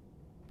Fame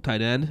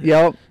tight end?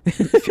 Yep.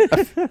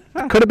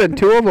 Could have been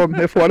 2 of them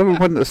if one of them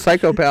wasn't a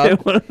psychopath.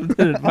 If one of them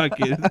didn't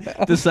fucking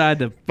decide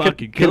to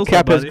fucking kill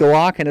kept his somebody.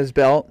 Glock in his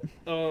belt.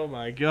 Oh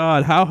my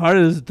God! How hard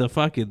is it to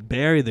fucking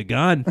bury the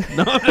gun?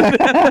 No.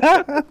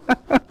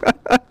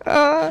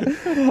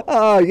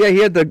 Yeah, he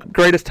had the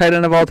greatest tight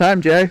end of all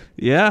time, Jay.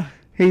 Yeah.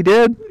 He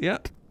did.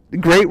 Yep.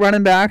 Great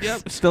running backs.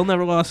 Yep. Still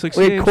never lost 6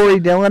 We games. had Corey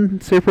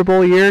Dillon, Super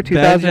Bowl year,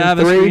 Ben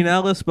Jarvis, 2003. Green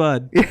Ellis,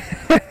 bud.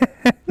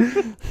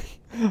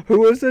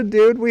 Who was the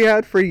dude we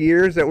had for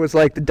years that was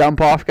like the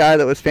dump off guy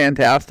that was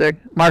fantastic?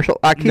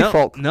 Keith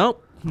Folk.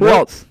 Nope. Who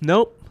else?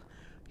 Nope.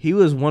 He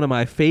was one of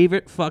my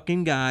favorite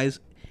fucking guys,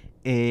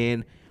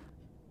 and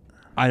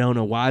I don't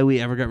know why we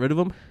ever got rid of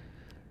him.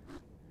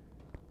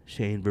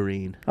 Shane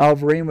Vereen. Oh,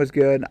 Vereen was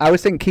good. I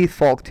was thinking Keith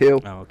Folk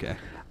too. Oh, okay.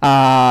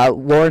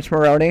 Lawrence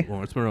Maroney,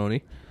 Lawrence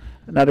Maroney.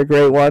 another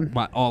great one.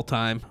 One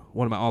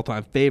of my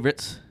all-time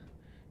favorites,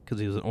 because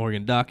he was an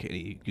Oregon Duck, and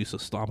he used to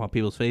stomp on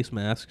people's face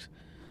masks.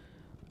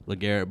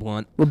 LeGarrette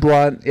Blount.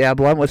 Blunt, yeah,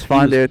 Blunt was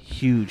fun, dude.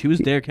 Huge. He was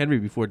Derrick Henry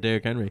before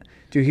Derrick Henry.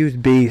 Dude, he was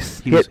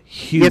beast. He was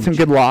He had some huge.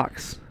 good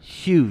locks.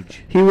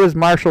 Huge. He was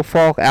Marshall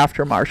Falk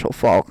after Marshall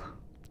Falk.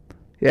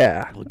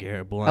 Yeah.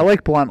 LeGarrette Blount. I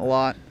like Blunt a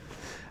lot.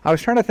 I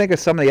was trying to think of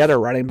some of the other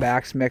running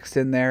backs mixed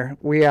in there.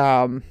 We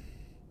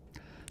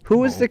who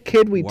was the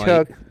kid we White.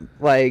 took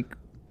like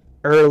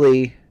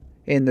early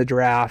in the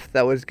draft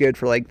that was good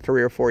for like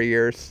 3 or 4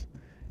 years,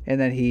 and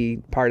then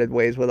he parted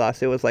ways with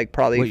us. It was like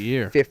probably What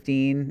year?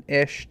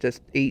 15-ish,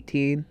 just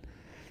 18.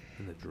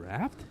 In the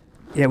draft?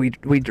 Yeah,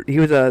 he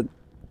was a.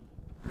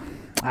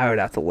 I would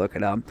have to look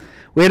it up.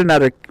 We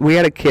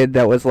had a kid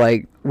that was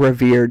like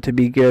revered to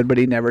be good, but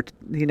he never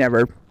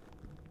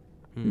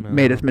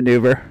made his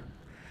maneuver.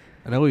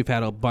 I know we've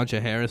had a bunch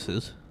of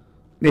Harrises.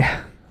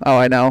 Yeah. Oh,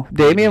 I know.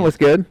 Damien was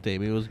good.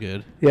 Damien was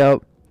good.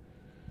 Yep.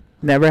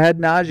 Never had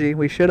Najee.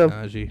 We should have.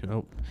 Najee,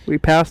 nope. We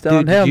passed on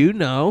Dude, him. did you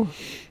know?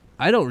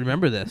 I don't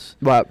remember this.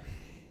 What?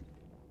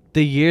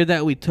 The year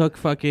that we took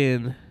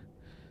fucking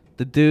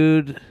the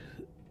dude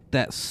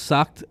that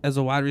sucked as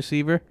a wide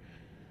receiver,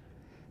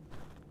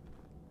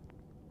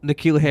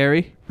 N'Keal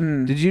Harry.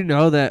 Did you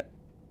know that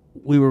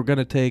we were going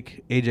to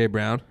take A.J.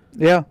 Brown?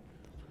 Yeah.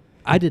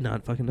 I did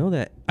not fucking know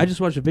that. I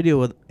just watched a video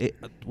with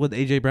what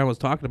A.J. Brown was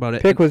talking about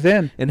it. Pick was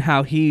in. And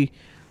how he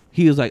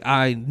was like,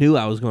 I knew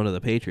I was going to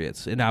the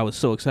Patriots, and I was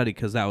so excited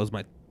because that was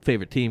my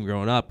favorite team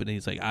growing up. And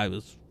he's like, I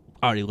was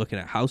already looking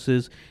at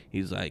houses.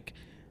 He's like,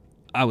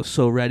 I was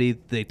so ready.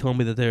 They told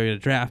me that they were going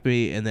to draft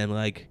me, and then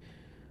like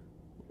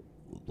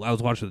I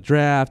was watching the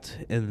draft,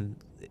 and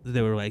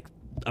they were like,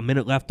 a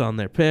minute left on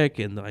their pick,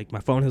 and like my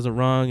phone hasn't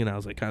rung, and I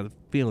was like kind of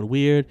feeling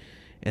weird,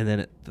 and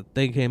then the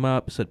thing came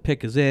up, said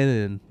pick is in,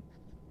 and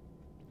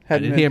I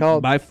didn't hear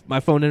my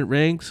phone didn't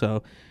ring,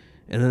 so,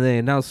 and then they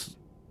announced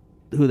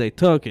who they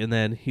took, and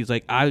then he's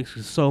like, I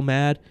was so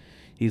mad.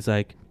 He's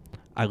like,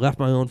 I left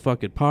my own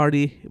fucking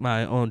party,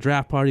 my own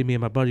draft party. Me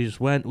and my buddy just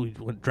went. We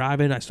went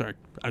driving. I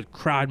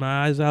cried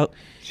my eyes out.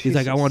 Jesus. He's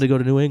like, I wanted to go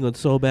to New England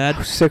so bad.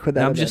 How sick with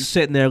that. And I'm just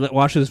sitting there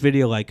watching this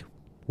video like,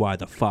 why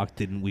the fuck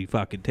didn't we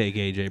fucking take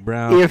A.J.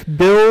 Brown? If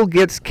Bill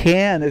gets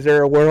Can, is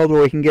there a world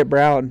where we can get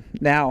Brown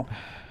now?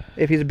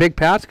 If he's a big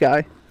pass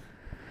guy,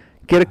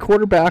 get a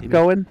quarterback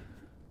going.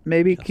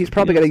 Maybe Justin he's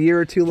probably Fields. Got a year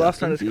or two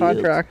left on his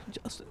contract.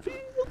 Justin Fields.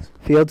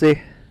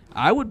 Fieldsy.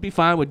 I would be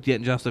fine with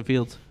getting Justin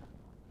Fields.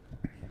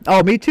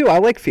 Oh, me too. I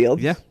like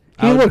Fields. Yeah.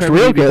 He looks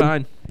real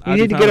good. You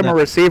need to get him a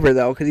receiver,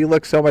 though, because he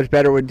looks so much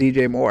better with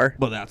DJ Moore.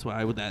 Well, that's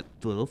why that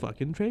little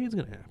fucking trade's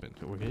going to happen.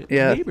 We're getting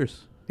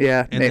neighbors.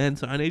 Yeah. And then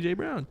sign A.J.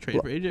 Brown. Trade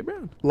for A.J.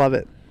 Brown. Love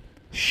it.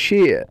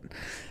 Shit.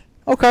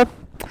 Okay.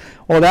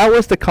 Well, that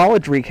was the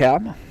college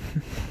recap.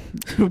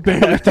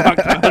 Barely talked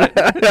about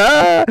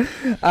it.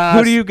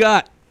 Who do you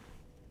got?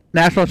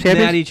 National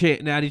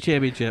championship? Natty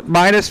championship.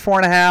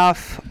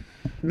 -4.5.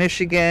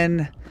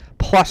 Michigan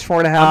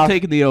 +4.5. I'm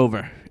taking the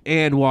over.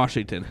 And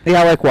Washington.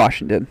 Yeah, I like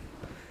Washington.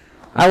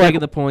 I'm taking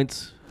the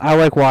points. I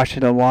like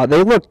Washington a lot.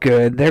 They look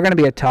good. They're going to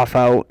be a tough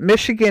out.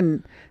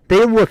 Michigan,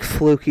 they look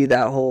fluky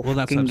that whole that's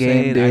fucking what I'm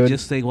game, saying. dude. I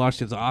just think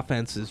Washington's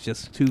offense is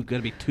just going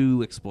to be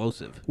too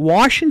explosive.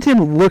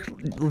 Washington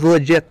looked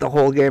legit the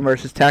whole game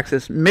versus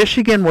Texas.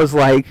 Michigan was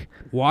like...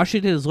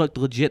 Washington has looked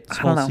legit this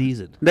whole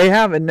season. They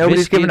have, and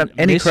nobody's given them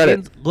any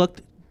credit.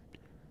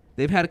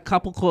 They've had a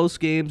couple close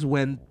games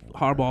when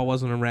Harbaugh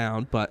wasn't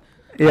around, but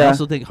yeah. I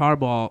also think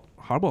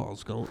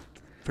Harbaugh's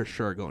for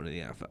sure going to the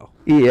NFL.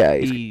 Yeah,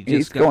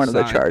 he's going to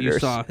the Chargers. You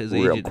saw his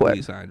real agent quick.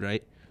 he signed,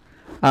 right?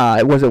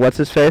 Was it what's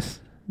his face?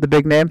 The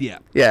big name? Yeah.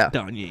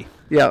 Donye.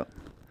 Yeah.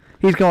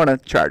 He's going to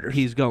Chargers.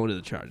 He's going to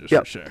the Chargers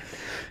for sure.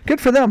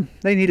 Good for them.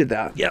 They needed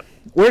that. Yep.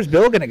 Where's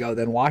Bill going to go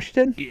then?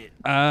 Washington?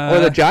 Or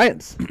the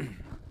Giants?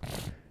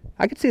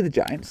 I could see the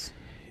Giants.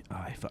 Oh,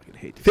 I fucking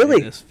hate to Philly.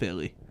 say this.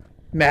 Philly.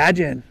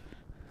 Imagine.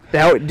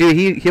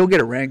 He'll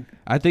get a ring.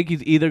 I think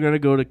he's either going to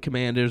go to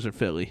Commanders or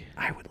Philly.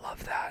 I would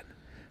love that.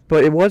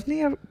 But wasn't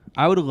he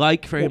I would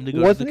like for him to go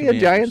to the Wasn't he a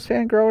Giants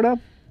fan growing up?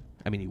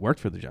 I mean, he worked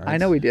for the Giants. I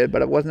know he did,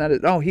 but it wasn't at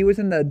it. Oh, he was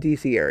in the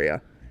D.C.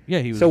 area. Yeah,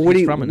 he was. So would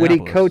he from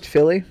coach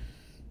Philly?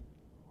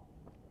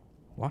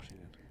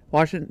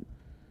 Washington.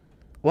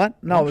 What?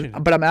 No,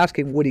 Washington. But I'm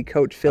asking, would he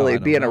coach Philly,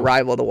 being a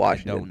rival to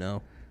Washington? I don't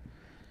know.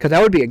 Because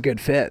that would be a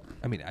good fit.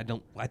 I mean,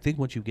 I think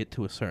once you get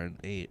to a certain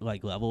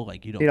level,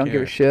 you don't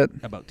give a shit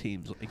about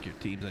teams like your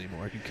teams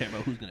anymore. You care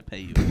about who's going to pay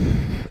you.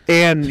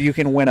 And you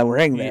can win a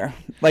ring there.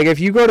 Like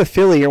if you go to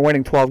Philly, you're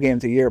winning 12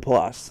 games a year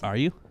plus. Are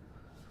you?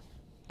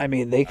 I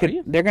mean,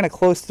 they're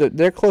close to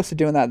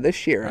doing that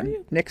this year.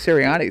 And Nick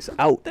Sirianni's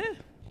out.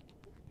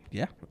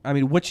 Yeah, I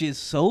mean, which is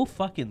so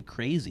fucking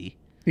crazy.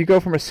 You go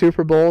from a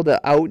Super Bowl to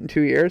out in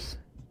 2 years.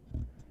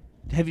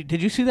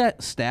 Did you see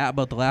that stat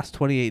about the last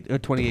 28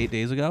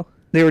 days ago?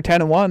 They were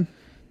 10-1.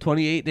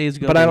 28 days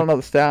ago. But I don't know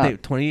the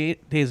stat.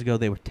 28 days ago,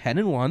 they were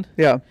 10-1.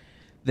 Yeah.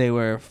 They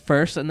were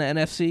first in the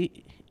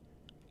NFC.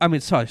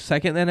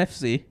 Second in the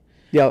NFC.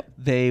 Yep.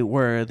 They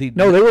were they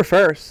were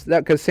first.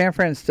 Because San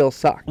Fran still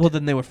sucked. Well,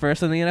 then they were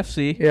first in the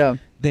NFC. Yeah.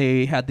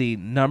 They had the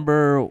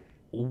number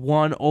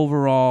 1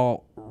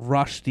 overall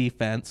rush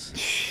defense.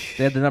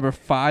 They had the number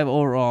 5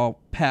 overall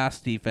pass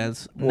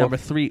defense. Number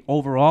 3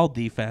 overall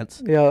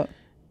defense. Yeah.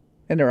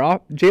 And they're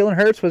off. Jalen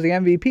Hurts was the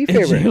MVP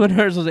favorite. Jalen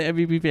Hurts was the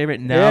MVP favorite.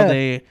 Now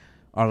they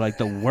are like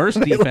the worst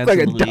defense look like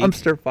in the league. a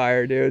dumpster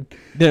fire, dude.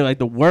 They're like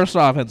the worst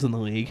offense in the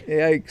league.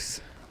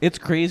 Yikes. It's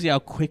crazy how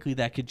quickly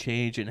that could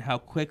change and how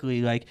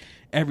quickly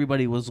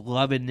everybody was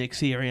loving Nick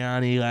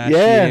Sirianni last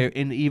year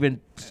and even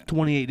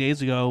 28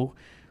 days ago.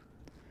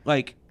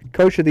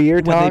 Coach of the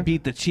year when they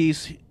beat the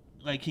Chiefs,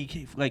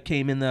 he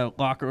came in the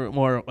locker room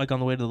or on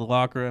the way to the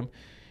locker room.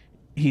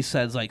 He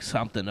says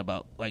something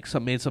about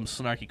made some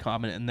snarky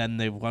comment, and then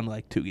they've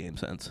won 2 games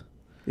since.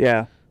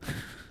 Yeah,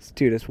 this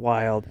dude is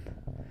wild.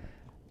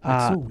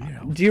 That's so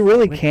weird. Do you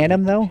really can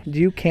him though? Do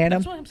you can him?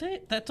 That's what I'm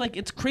saying. That's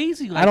it's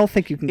crazy. I don't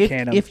think you can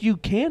can him. If you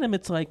can him,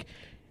 it's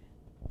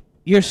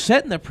you're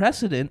setting the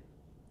precedent.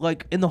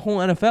 In the whole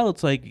NFL,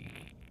 it's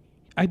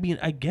I mean,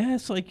 I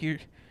guess you're.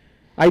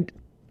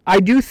 I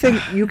do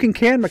think you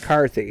can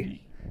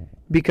McCarthy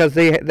because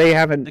they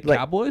haven't the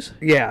Cowboys.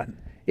 Yeah.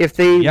 If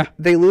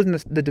they lose in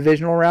the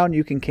divisional round,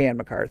 you can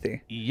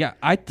McCarthy. Yeah,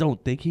 I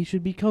don't think he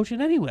should be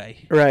coaching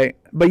anyway. Right,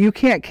 but you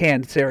can't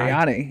can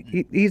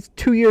Sirianni. He's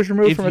 2 years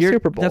removed from a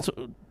Super Bowl. That's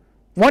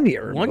 1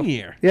 year. 1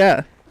 year.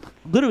 Yeah.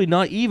 Literally,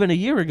 not even a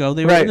year ago,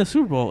 they were in the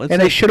Super Bowl.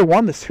 And they should have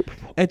won the Super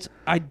Bowl.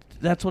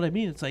 That's what I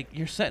mean. It's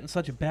you're setting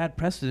such a bad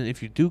precedent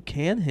if you do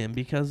can him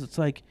because it's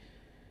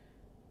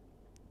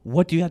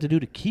what do you have to do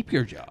to keep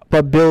your job?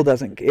 But Bill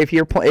doesn't. If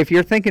you're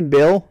thinking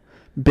Bill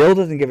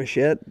doesn't give a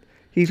shit.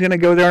 He's going to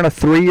go there on a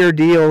 3-year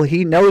deal.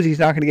 He knows he's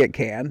not going to get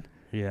canned.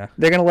 Yeah.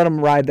 They're going to let him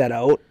ride that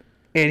out,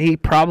 and he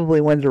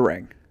probably wins a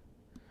ring.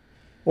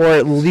 or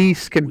at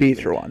least can beat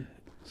for one.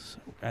 So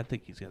I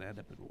think he's going to end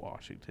up in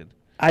Washington.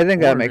 I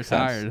think that makes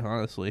retired, sense.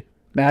 Honestly.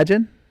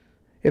 Imagine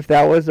if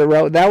that was the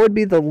route. That would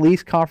be the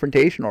least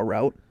confrontational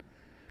route.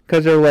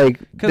 Because they're like...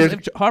 Because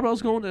if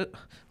Harbaugh's going to...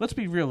 Let's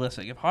be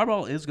realistic. If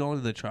Harbaugh is going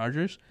to the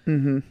Chargers,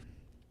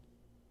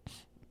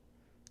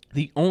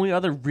 the only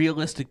other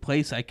realistic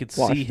place I could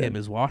see him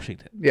is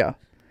Washington. Yeah.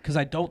 Because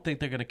I don't think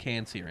they're going to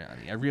can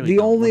Sirianni. I really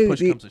don't. When push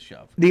comes to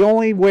shove. The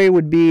only way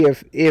would be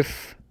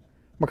if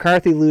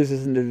McCarthy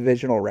loses in the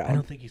divisional round. I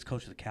don't think he's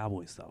coaching the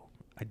Cowboys, though.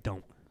 I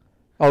don't.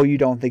 Oh, you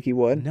don't think he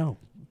would? No.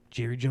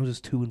 Jerry Jones is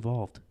too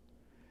involved.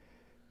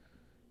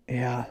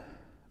 Yeah.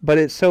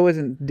 But so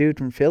isn't dude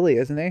from Philly,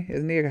 isn't he?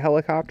 Isn't he a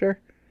helicopter?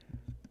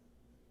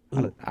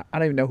 I don't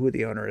even know who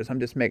the owner is. I'm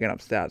just making up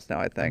stats now,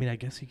 I think. I mean, I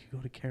guess he could go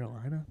to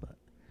Carolina, but...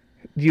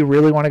 Do you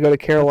really want to go to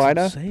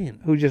Carolina? That's insane.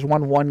 Who just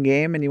won one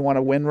game and you want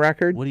a win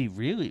record? Where he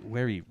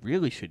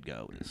really should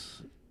go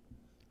is...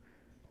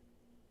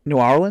 New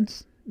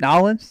Orleans?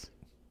 Nolans?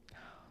 No.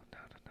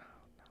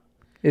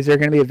 Is there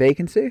going to be a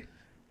vacancy?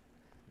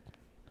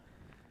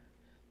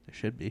 There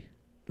should be.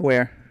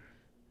 Where?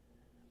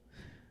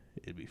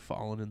 It'd be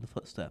following in the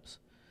footsteps.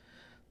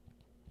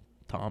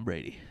 Tom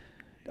Brady.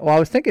 Well, I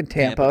was thinking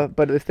Tampa,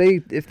 but if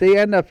they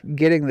end up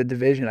getting the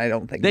division, I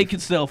don't think they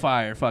could still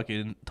fire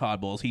fucking Todd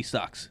Bowles. He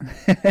sucks.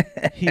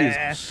 He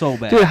is so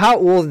bad.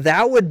 Dude,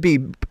 that would be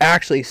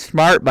actually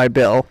smart by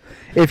Bill.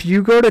 If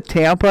you go to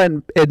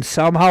Tampa and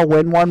somehow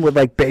win one with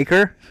like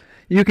Baker,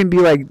 you can be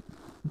like,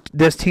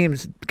 this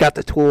team's got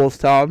the tools,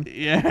 Tom.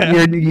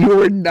 Yeah. You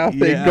were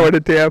nothing going to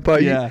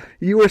Tampa. Yeah.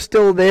 You were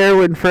still there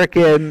when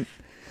frickin'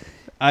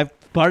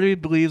 Part of me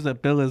believes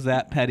that Bill is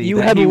that petty. You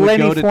that had he would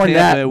Lenny go to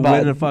Fournette, Tampa and bud.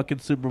 win a fucking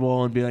Super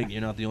Bowl and be like, you're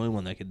not the only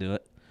one that can do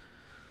it.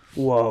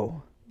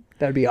 Whoa.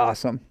 That'd be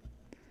awesome.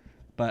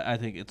 But I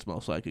think it's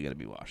most likely going to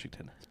be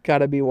Washington. It's got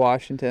to be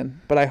Washington.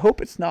 But I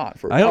hope it's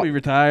not. I hope he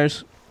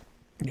retires.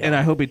 Yeah. And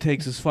I hope he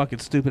takes his fucking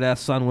stupid-ass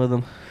son with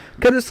him.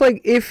 Because it's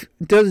like,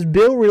 does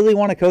Bill really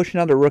want to coach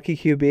another rookie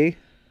QB?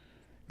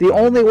 The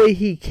only way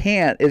he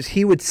can't is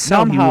he would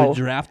somehow... he would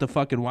draft a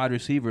fucking wide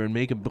receiver and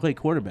make him play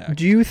quarterback.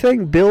 Do you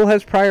think Bill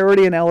has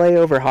priority in L.A.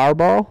 over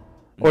Harbaugh?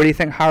 Or do you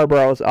think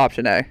Harbaugh is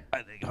option A?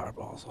 I think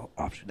Harbaugh's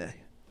option A.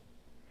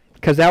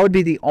 Because that would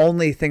be the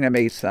only thing that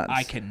makes sense.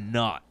 I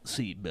cannot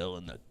see Bill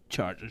in the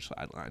Chargers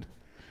sideline.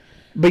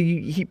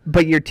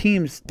 But your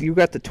teams, you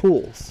got the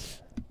tools.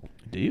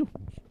 Do you?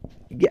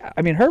 Yeah,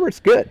 I mean, Herbert's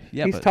good.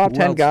 Yeah, he's top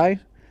 10 guy.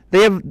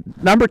 They have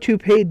number 2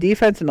 paid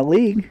defense in the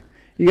league.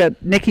 You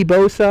got Nicky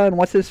Bosa and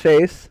what's his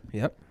face.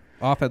 Yep.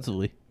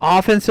 Offensively,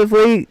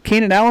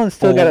 Keenan Allen's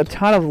still got a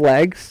ton of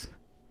legs.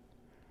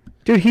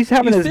 Dude, he's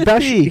having his 50.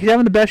 best. He's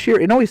having the best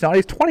year. No, he's not.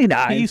 He's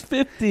 29. He's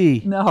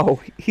 50.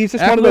 No, he's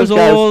just Eckler's one of those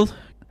guys. old.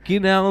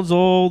 Keenan Allen's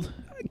old.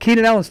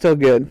 Keenan Allen's still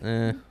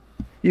good.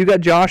 You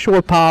got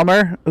Joshua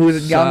Palmer,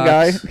 who's a young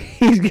guy.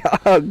 He's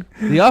young.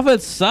 The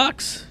offense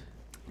sucks.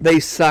 They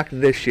suck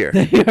this year.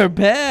 They are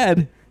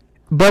bad.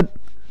 But,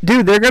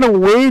 dude, they're going to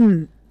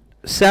win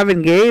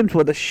 7 games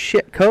with a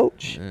shit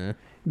coach.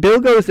 Bill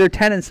goes there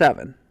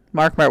 10-7.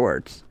 Mark my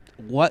words.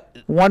 What?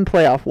 One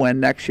playoff win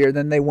next year,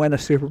 then they win a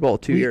Super Bowl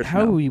 2 years from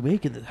now. How are we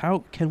making this?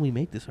 How can we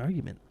make this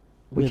argument?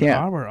 We with can't.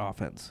 Our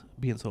offense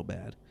being so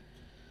bad.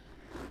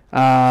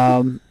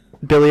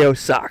 Billy O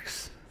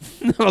sucks.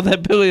 No,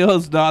 that Billy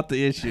O's not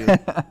the issue.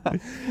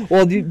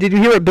 Well, did you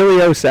hear what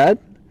Billy O said?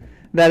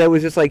 That it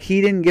was just like he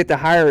didn't get to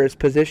hire his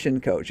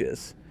position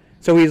coaches.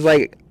 So he's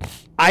like,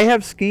 I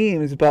have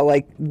schemes, but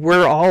like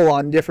we're all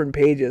on different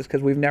pages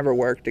because we've never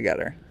worked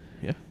together.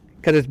 Yeah.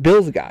 Because it's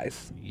Bill's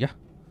guys. Yeah.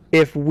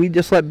 If we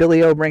just let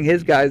Billy O bring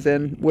his guys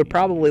in, we're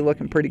probably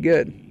looking pretty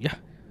good. Yeah.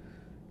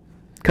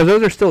 Because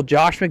those are still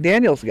Josh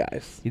McDaniels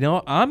guys. You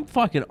know, I'm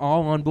fucking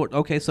all on board.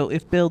 Okay, so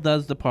if Bill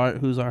does depart,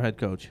 who's our head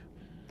coach?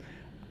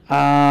 You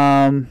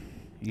want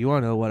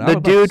to know what I'm the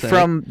about dude to say.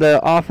 from the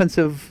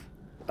offensive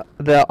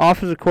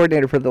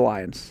coordinator for the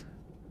Lions.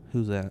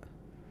 Who's that?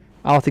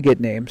 I'll have to get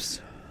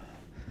names.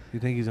 You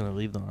think he's going to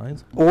leave the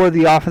Lions? Or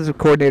the offensive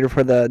coordinator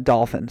for the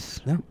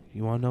Dolphins. No.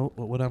 You want to know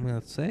what I'm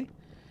going to say?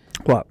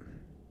 What?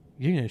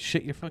 You're going to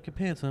shit your fucking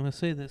pants. I'm going to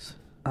say this.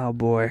 Oh,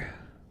 boy.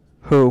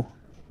 Who?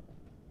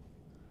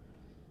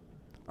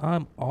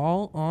 I'm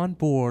all on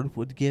board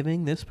with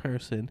giving this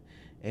person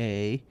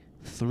a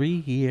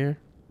 3-year...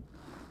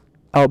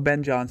 Oh,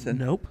 Ben Johnson.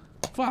 Nope.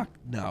 Fuck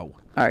no.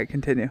 All right,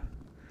 continue.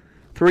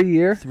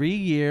 3-year?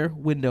 3-year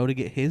window to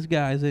get his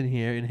guys in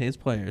here and his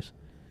players.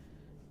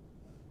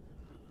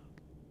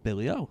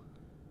 Billy O.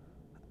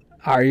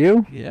 Are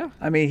you? Yeah.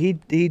 I mean,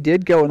 he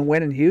did go and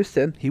win in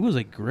Houston. He was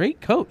a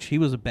great coach. He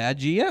was a bad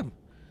GM.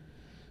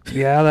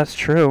 Yeah, that's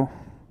true.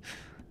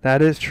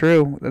 That is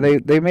true.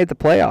 They made the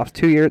playoffs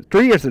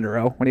 3 years in a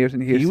row when he was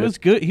in Houston. He was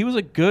good. He was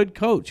a good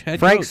coach.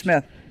 Frank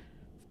Smith.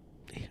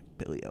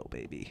 Billy O,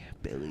 baby.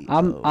 Billy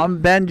O. O.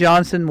 I'm Ben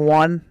Johnson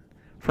 1,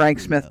 Frank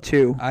Smith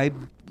 2. I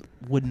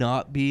would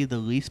not be the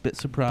least bit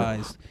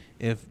surprised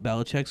if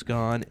Belichick's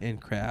gone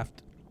and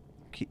Kraft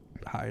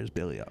hires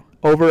Billy O.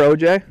 Over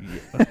OJ?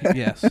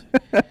 Yes.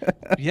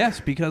 Yes,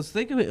 because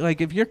think of it,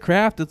 like if you're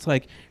Kraft, it's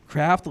like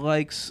Kraft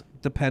likes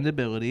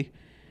dependability,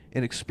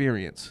 and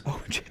experience.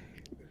 Oh,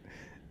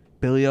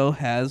 Billy O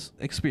has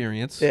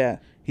experience. yeah.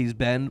 He's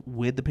been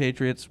with the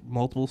Patriots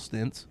multiple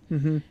stints.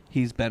 Mm-hmm.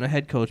 He's been a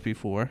head coach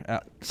before.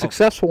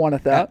 Successful one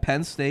at that. At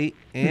Penn State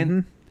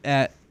and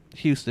at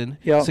Houston.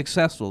 Yep.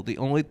 Successful. The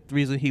only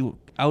reason he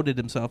outed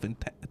himself in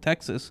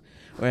Texas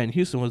or in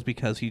Houston was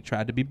because he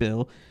tried to be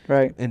Bill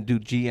Right. and do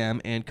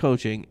GM and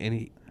coaching.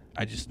 And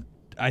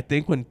I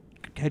think when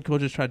head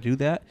coaches try to do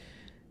that,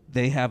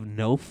 they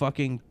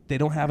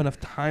don't have enough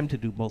time to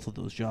do both of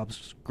those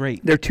jobs.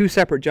 Great. They're two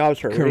separate jobs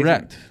for a reason.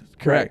 Correct.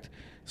 Right.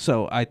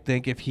 So I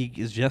think if he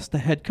is just the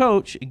head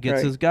coach and gets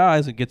Right. his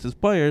guys and gets his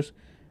players,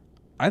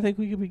 I think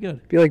we could be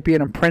good. Be like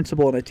being a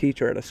principal and a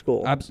teacher at a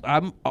school. I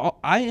am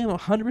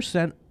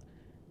 100%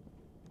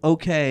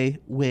 okay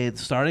with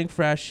starting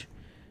fresh,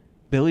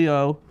 Billy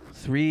O,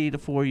 3 to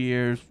 4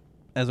 years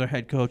as our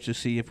head coach to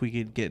see if we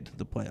could get to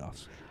the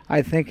playoffs.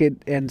 I think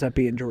it ends up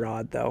being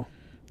Gerard, though,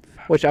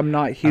 which I'm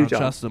not huge I don't on.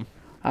 trust him.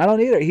 I don't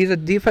either. He's a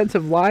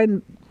defensive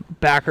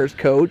linebackers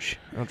coach,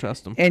 I don't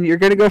trust him. and you're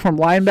going to go from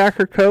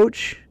linebacker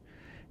coach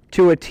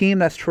to a team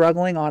that's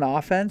struggling on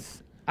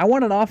offense. I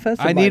want an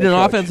offensive I need an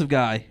coach. offensive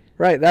guy.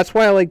 Right. That's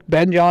why I like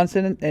Ben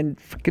Johnson and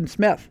freaking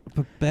Smith.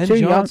 But Ben Two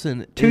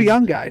Johnson two is-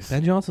 young guys.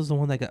 Ben Johnson's the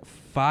one that got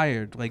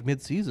fired like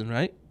mid-season,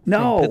 right?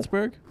 No. From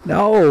Pittsburgh?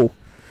 No.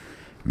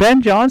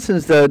 Ben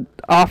Johnson's the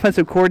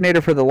offensive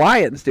coordinator for the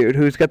Lions, dude,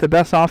 who's got the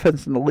best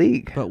offense in the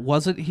league. But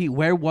wasn't he?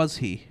 Where was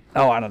he?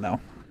 Oh, I don't know.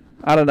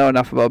 I don't know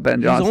enough about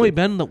Ben Johnson. He's only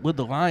been with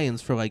the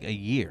Lions for like a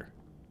year.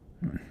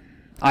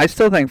 I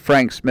still think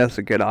Frank Smith's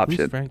a good option.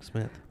 Who's Frank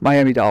Smith?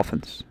 Miami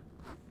Dolphins.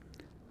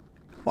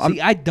 Well,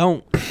 See, I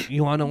don't.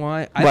 You want to know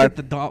why? I What?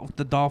 think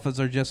the Dolphins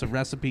are just a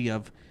recipe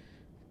of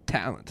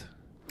talent.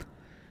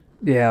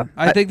 Yeah.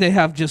 I think they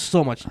have just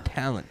so much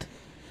talent.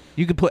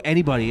 You could put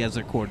anybody as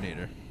their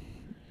coordinator.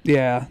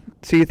 Yeah.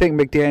 So you think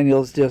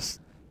McDaniel's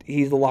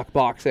he's the luck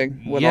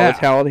boxing with all Yeah. the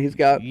talent he's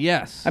got?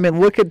 Yes. I mean,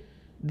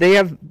 they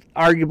have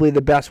arguably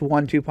the best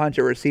 1-2 punch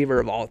at receiver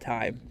of all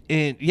time.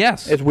 And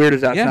yes. As weird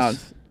as that Yes.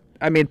 sounds.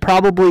 I mean,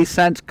 probably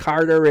since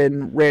Carter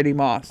and Randy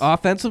Moss.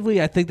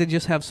 Offensively, I think they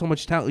just have so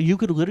much talent. You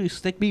could literally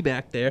stick me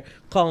back there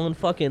calling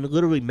fucking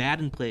literally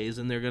Madden plays,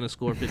 and they're going to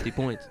score 50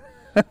 points.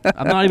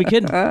 I'm not even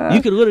kidding.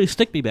 You could literally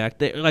stick me back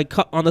there, like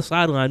on the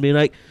sideline, being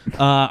like,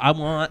 I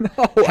want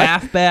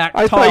halfback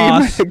I toss thought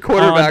you meant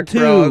quarterback, on 2.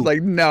 bro. I was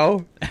like,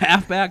 no.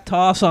 Halfback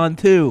toss on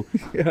 2.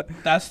 Yeah.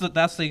 That's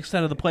the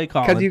extent of the play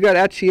calling. Because you got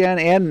Etienne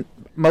and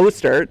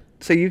Mostert,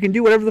 so you can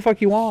do whatever the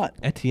fuck you want.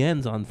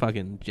 Etienne's on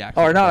fucking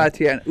Jackson. Or not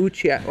Etienne,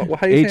 Uchien.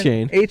 How do you say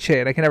A-Chain. it?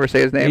 A-Chain. I can never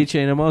say his name.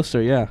 A-Chain and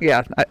Mostert, yeah.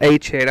 Yeah,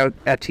 A-Chain,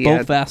 Etienne.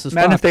 Both fast as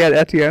Imagine fuck. if they had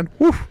Etienne.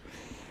 Woo.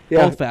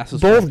 Yeah, Both fast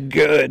as both fuck.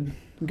 good.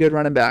 Good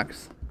running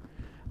backs.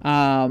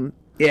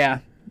 Yeah.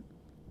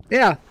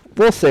 Yeah,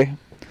 we'll see.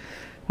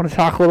 Want to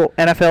talk a little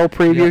NFL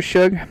preview, Yep.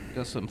 Shug?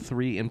 Got some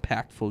 3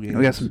 impactful games.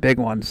 We got some big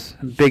ones.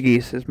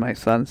 Biggies, as my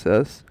son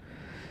says.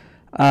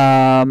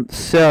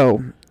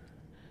 So,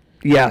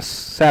 yes,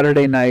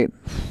 Saturday night.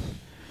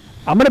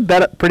 I'm going to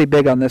bet pretty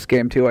big on this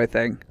game, too, I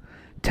think.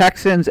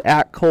 Texans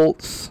at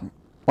Colts.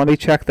 Let me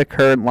check the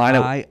current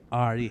lineup. I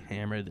already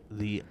hammered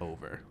the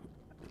over.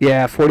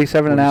 Yeah,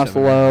 47.5 is 47.5.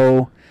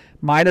 low.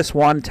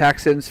 -1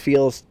 Texans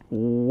feels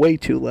way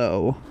too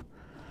low.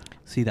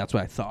 See, that's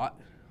what I thought.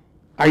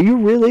 Are you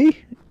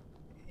really?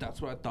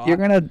 That's what I thought. You're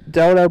going to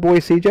doubt our boy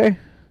CJ?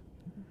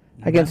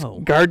 Against No.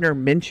 Gardner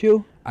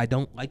Minshew? I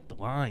don't like the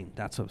line.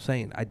 That's what I'm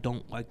saying. I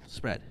don't like the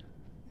spread.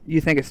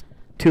 You think it's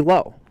too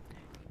low?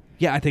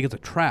 Yeah, I think it's a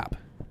trap.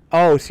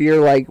 Oh, so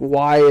you're like,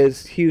 why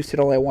is Houston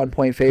only a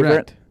 1-point favorite?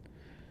 Correct.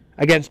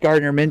 Against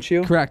Gardner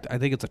Minshew? Correct. I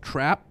think it's a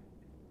trap.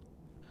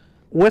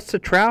 What's the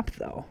trap,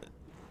 though?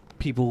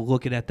 People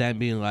looking at that and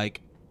being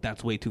like,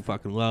 that's way too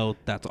fucking low.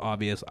 That's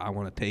obvious. I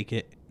want to take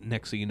it.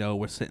 Next thing you know,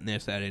 we're sitting there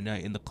Saturday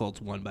night and the Colts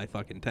won by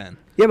fucking 10.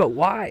 Yeah, but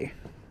why?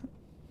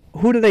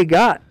 Who do they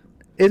got?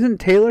 Isn't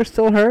Taylor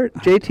still hurt?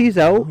 JT's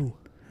out. Ooh,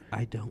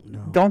 I don't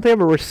know. Don't they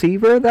have a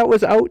receiver that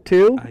was out,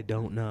 too? I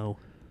don't know.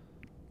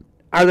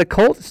 Are the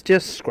Colts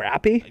just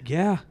scrappy?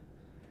 Yeah.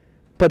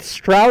 But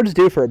Stroud's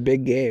due for a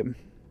big game.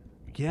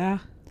 Yeah.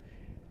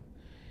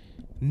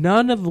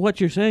 None of what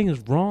you're saying is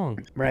wrong.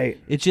 Right.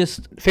 It's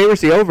just Favors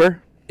the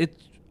over.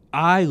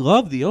 I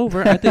love the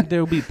over. I think there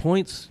will be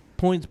points.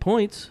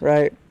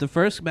 Right. The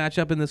first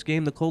matchup in this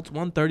game, the Colts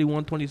won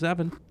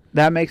 31-27.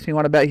 That makes me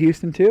want to bet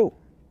Houston, too.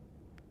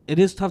 It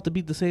is tough to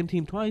beat the same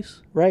team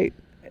twice. Right.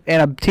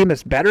 And a team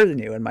that's better than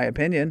you, in my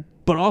opinion.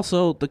 But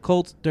also, the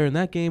Colts during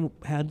that game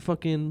had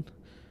fucking...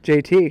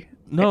 JT.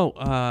 No.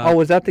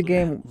 Was that the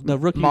game the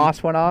rookie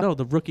Moss went off? No,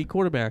 the rookie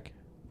quarterback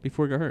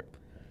before he got hurt.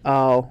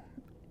 Oh.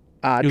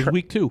 It was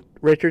week 2.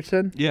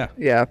 Richardson? Yeah.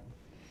 Yeah.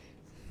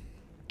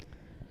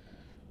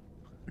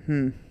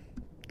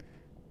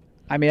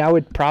 I mean, I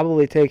would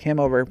probably take him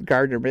over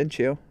Gardner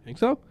Minshew. Think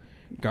so?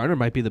 Gardner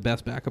might be the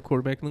best backup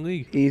quarterback in the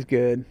league. He's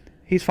good.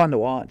 He's fun to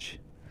watch.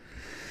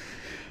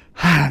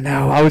 I don't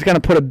know. I was going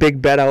to put a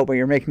big bet out, but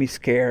you're making me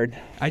scared.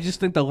 I just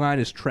think the line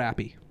is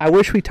trappy. I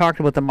wish we talked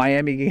about the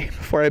Miami game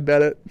before I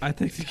bet it. I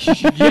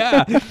think,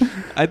 yeah.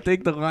 I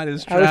think the line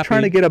is trappy. I was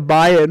trying to get a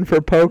buy-in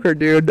for poker,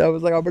 dude. I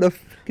was like, I'm gonna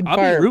fucking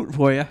fire. I'll be rooting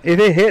for you. If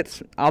it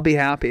hits, I'll be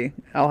happy.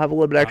 I'll have a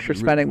little bit extra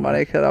spending money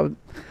because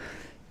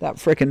that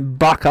freaking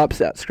buck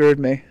upset screwed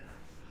me.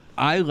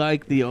 I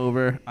like the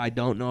over. I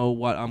don't know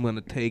what I'm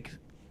gonna take.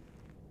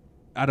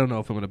 I don't know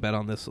if I'm gonna bet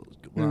on this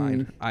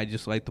line. I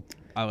just like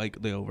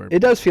the over. It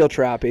does feel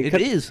trappy.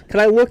 It is.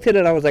 Because I looked at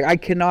it, I was like, I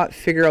cannot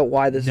figure out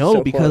why this is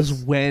so because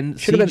close. When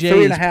Should've CJ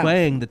been is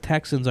playing, the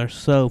Texans are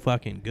so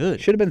fucking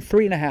good. Should have been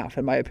 3.5,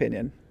 in my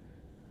opinion.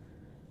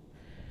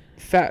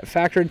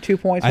 Factor in 2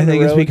 points. I on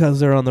think the it's road. because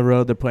they're on the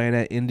road. They're playing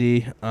at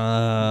Indy.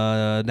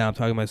 Now I'm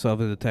talking myself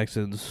into the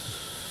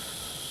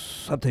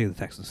Texans. I'm taking the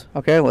Texans.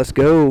 Okay, let's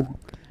go.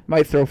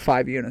 Might throw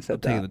 5 units at I'm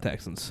taking that. the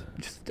Texans.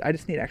 I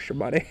just need extra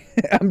money.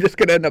 I'm just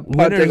gonna end up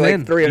punting Winner's like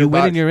in. $300. You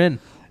win and you're in.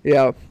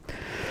 Yeah.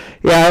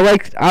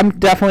 I'm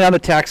definitely on the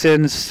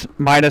Texans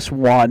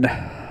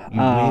 -1. You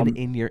win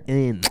and you're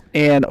in.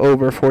 And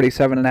over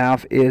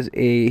 47.5 is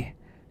a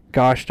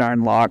gosh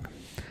darn lock.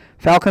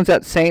 Falcons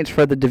at Saints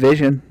for the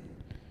division.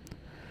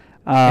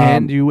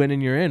 And you win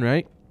and you're in,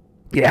 right?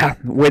 Yeah,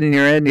 winning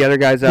you're in. The other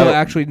guy's out. Well,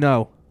 actually,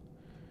 no.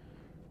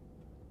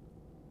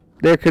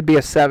 There could be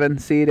a 7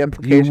 seed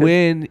implication. You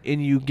win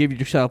and you give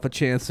yourself a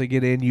chance to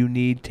get in. You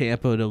need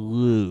Tampa to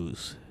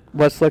lose.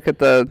 Let's look at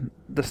the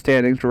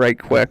standings right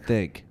quick. I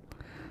think.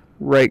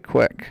 Right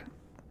quick.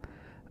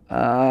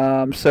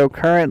 So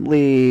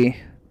currently,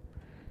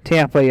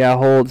 Tampa,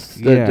 holds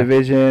the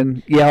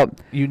division.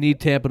 Yep. You need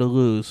Tampa to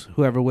lose.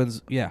 Whoever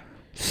wins, yeah.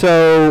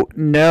 So,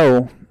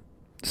 no.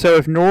 So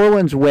if New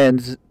Orleans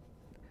wins,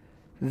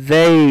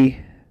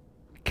 they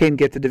can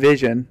get the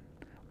division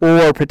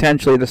or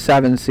potentially the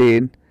 7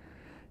 seed.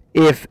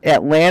 If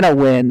Atlanta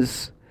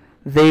wins,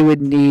 they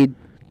would need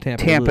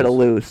Tampa to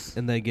lose.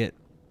 And they get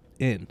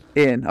in.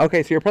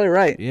 Okay, so you're probably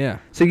right. Yeah.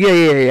 So,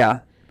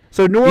 yeah.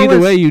 So New Orleans either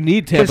way, you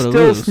need Tampa to can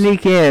still lose.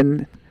 sneak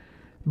in,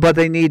 but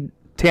they need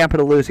Tampa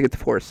to lose to get the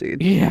 4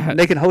 seed. Yeah. And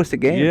they can host a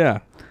game. Yeah.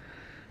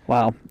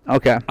 Wow.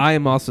 Okay.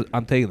 I'm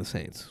taking the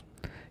Saints.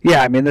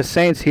 Yeah, I mean, the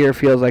Saints here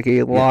feels like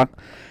a lock.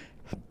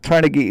 Yeah.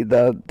 Trying to get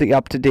the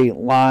up-to-date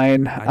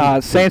line.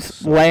 Saints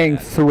so laying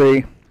bad.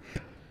 3.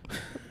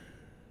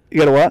 You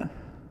got a what?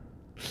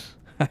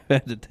 I've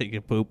had to take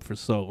a poop for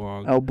so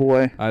long. Oh,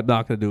 boy. I'm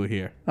not going to do it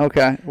here.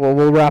 Okay. Well,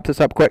 we'll wrap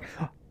this up quick.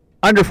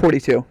 Under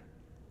 42.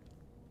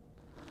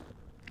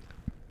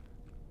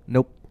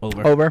 Nope.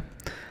 Over. Over.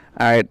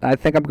 All right. I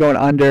think I'm going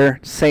under.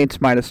 Saints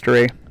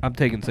 -3. I'm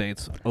taking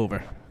Saints.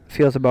 Over.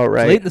 Feels about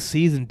right. Late in the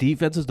season,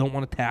 defenses don't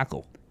want to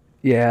tackle.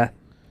 Yeah.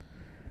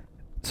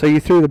 So you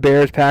threw the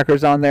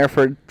Bears-Packers on there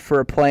for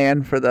a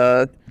plan for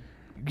the...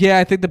 Yeah,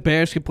 I think the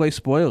Bears can play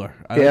spoiler.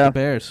 I like the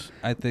Bears.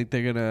 I think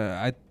they're going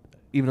to...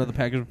 Even though the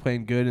Packers are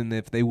playing good, and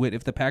if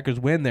the Packers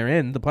win, they're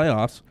in the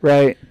playoffs.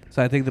 Right.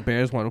 So I think the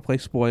Bears want to play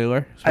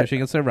spoiler, especially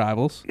against their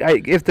rivals.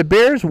 If the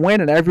Bears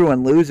win and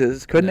everyone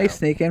loses, couldn't they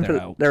sneak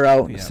in? They're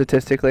out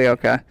statistically.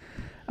 Okay.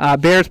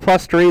 Bears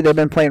 +3. They've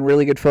been playing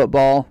really good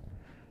football.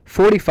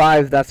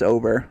 45. That's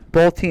over.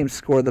 Both teams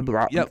score the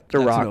rock. That's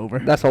an over.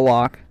 That's a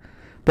lock.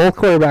 Both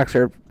quarterbacks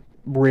are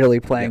really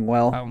playing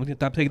well. I'm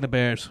taking the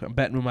Bears. I'm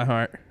betting with my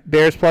heart.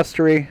 Bears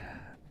 +3.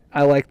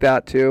 I like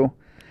that too.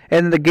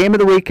 And the game of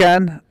the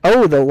weekend,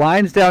 the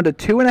line's down to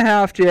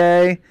 2.5,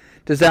 Jay.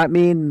 Does that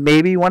mean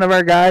maybe one of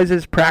our guys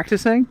is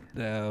practicing?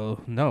 No,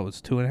 it's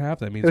 2.5.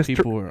 That means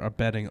people are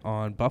betting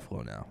on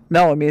Buffalo now.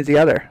 No, it means the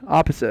other,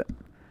 opposite.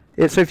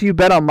 So if you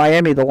bet on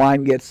Miami, the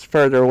line gets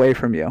further away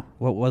from you.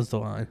 What was the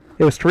line?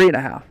 It was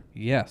 3.5.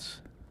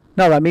 Yes.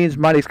 No, that means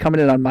money's coming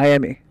in on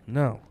Miami.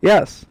 No.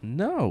 Yes.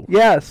 No.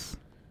 Yes.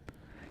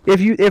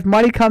 If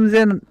money comes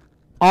in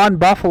on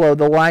Buffalo,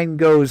 the line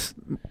goes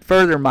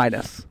further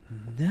minus.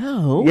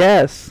 No.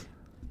 Yes.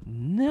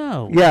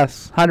 No.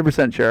 Yes.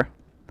 100% sure.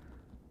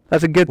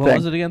 That's a good thing. What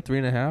was it again?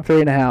 3.5?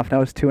 3.5.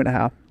 Now it's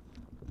 2.5.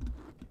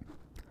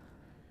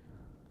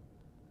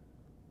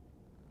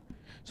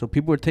 So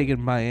people were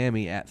taking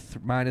Miami at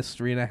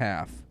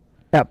 -3.5.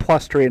 At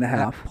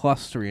 +3.5.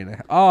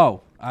 +3.5.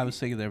 Oh, I was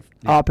thinking they're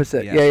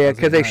opposite. Yeah.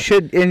 Because they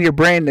should, in your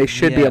brain, they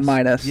should be a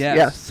minus.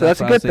 Yes. So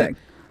that's a good thing.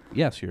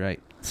 Yes, you're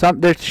right.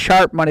 There's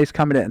sharp money's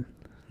coming in.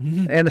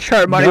 And the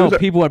sharp money. No,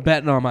 people are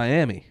betting on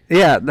Miami.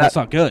 Yeah, that's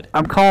not good.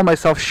 I'm calling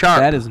myself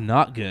sharp. That is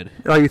not good.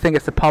 Oh, you think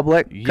it's the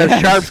public? Because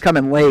sharp's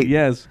coming late.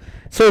 Yes.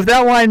 So if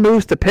that line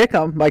moves to pick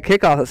 'em by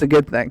kickoff, that's a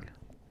good thing.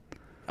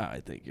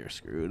 I think you're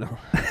screwed.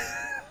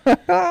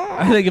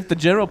 I think if the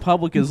general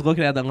public is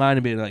looking at the line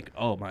and being like,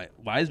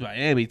 why is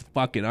Miami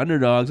fucking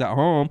underdogs at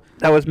home?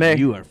 That was me.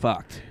 You are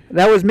fucked.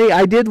 That was me.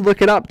 I did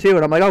look it up, too,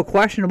 and I'm like,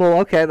 questionable.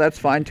 Okay, that's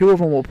fine. 2 of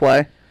them will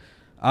play.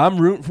 I'm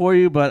rooting for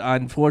you, but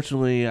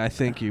unfortunately, I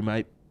think you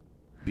might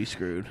be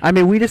screwed. I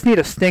mean, we just need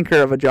a stinker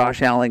of a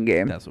Josh Allen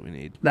game. That's what we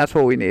need. That's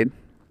what we need.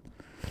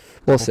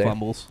 We'll see.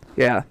 Fumbles.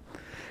 Yeah.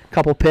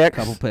 Couple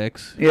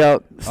picks. Yeah.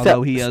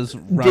 Although he has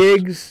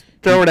Diggs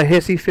throwing a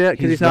hissy fit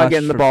because he's not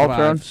getting the ball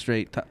thrown.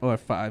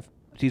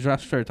 He's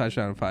rushed for a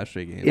touchdown in 5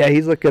 straight games. Yeah,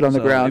 he's looked good on the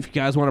ground. If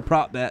you guys want to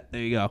prop bet,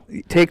 there you go.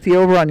 Take the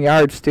over on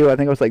yards, too. I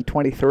think it was like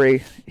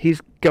 23. He's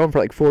going for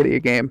like 40 a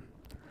game.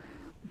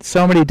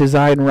 so many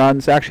design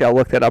runs. Actually, I'll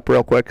look that up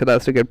real quick because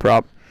that's a good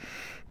prop.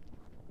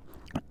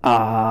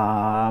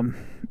 Yeah,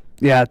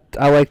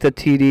 I like the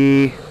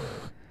TD.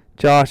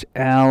 Josh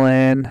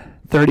Allen,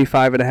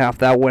 35.5.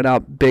 That went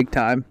up big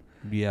time.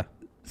 Yeah.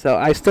 So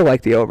I still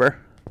like the over.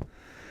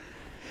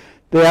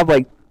 They have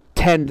like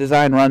 10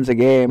 design runs a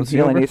game. What's He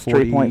the only over? needs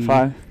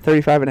 3.5.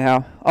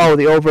 35.5. Oh,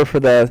 the over for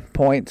the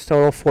points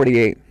total,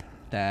 48.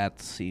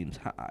 That seems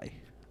high.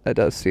 That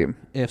does seem.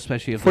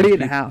 Especially if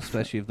 48.5.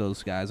 Especially if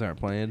those guys aren't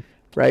playing.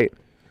 Right.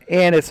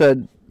 And it's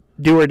a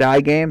do or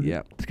die game.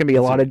 Yeah. It's going to be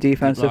a lot of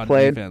defensive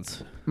play.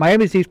 Defense.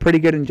 Miami's D's pretty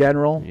good in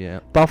general.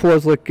 Yeah.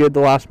 Buffalo's looked good the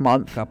last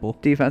month. Couple.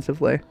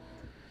 Defensively.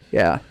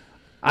 Yeah.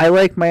 I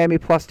like Miami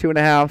plus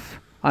 2.5,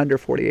 under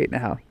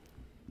 48.5.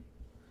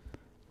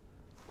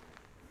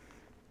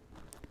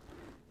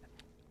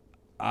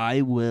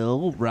 I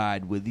will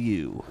ride with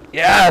you.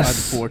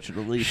 Yes.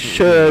 Unfortunately.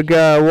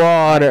 Sugar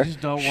water. I just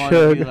don't want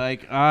to be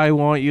like, I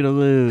want you to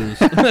lose.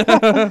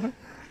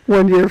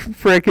 When you're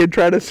freaking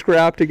trying to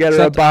scrap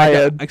together a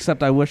buy-in.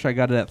 Except I wish I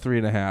got it at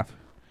 3.5.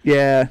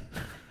 Yeah.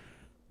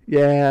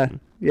 Yeah.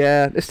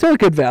 Yeah. It's still a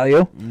good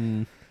value.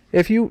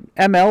 If you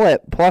ML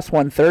at plus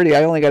 130,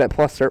 I only got it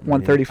plus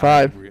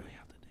 135. I really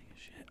have to take a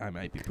shit. I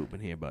might be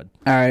pooping here, bud.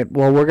 All right.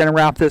 Well, we're going to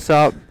wrap this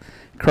up.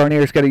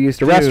 Cronier's got to use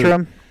the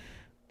restroom.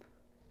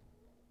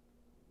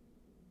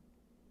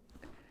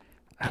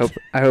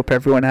 I hope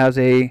everyone has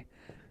a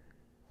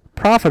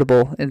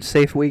profitable and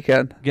safe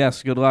weekend.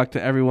 Yes, good luck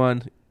to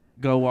everyone.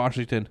 Go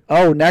Washington.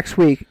 Oh, next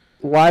week,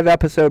 live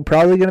episode,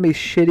 probably going to be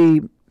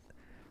shitty.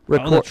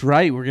 Oh, that's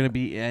right. We're going to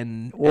be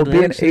in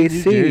AC. New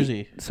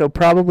Jersey. So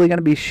probably going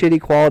to be shitty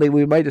quality.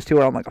 We might just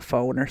do it on like a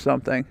phone or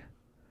something.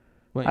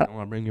 Wait, you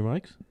want to bring your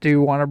mics? Do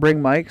you want to bring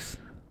mics?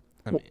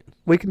 I mean,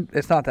 we can.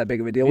 It's not that big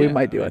of a deal. Yeah, we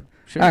might do it.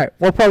 Sure. All right,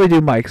 we'll probably do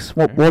mics.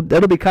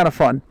 It'll be kind of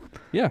fun.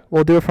 Yeah.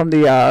 We'll do it from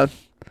the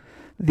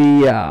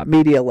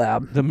media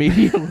lab. The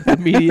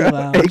media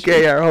lounge.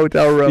 AKA our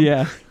hotel room.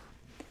 Yeah.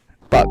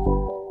 But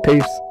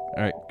peace.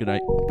 All right. Good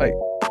night. Bye.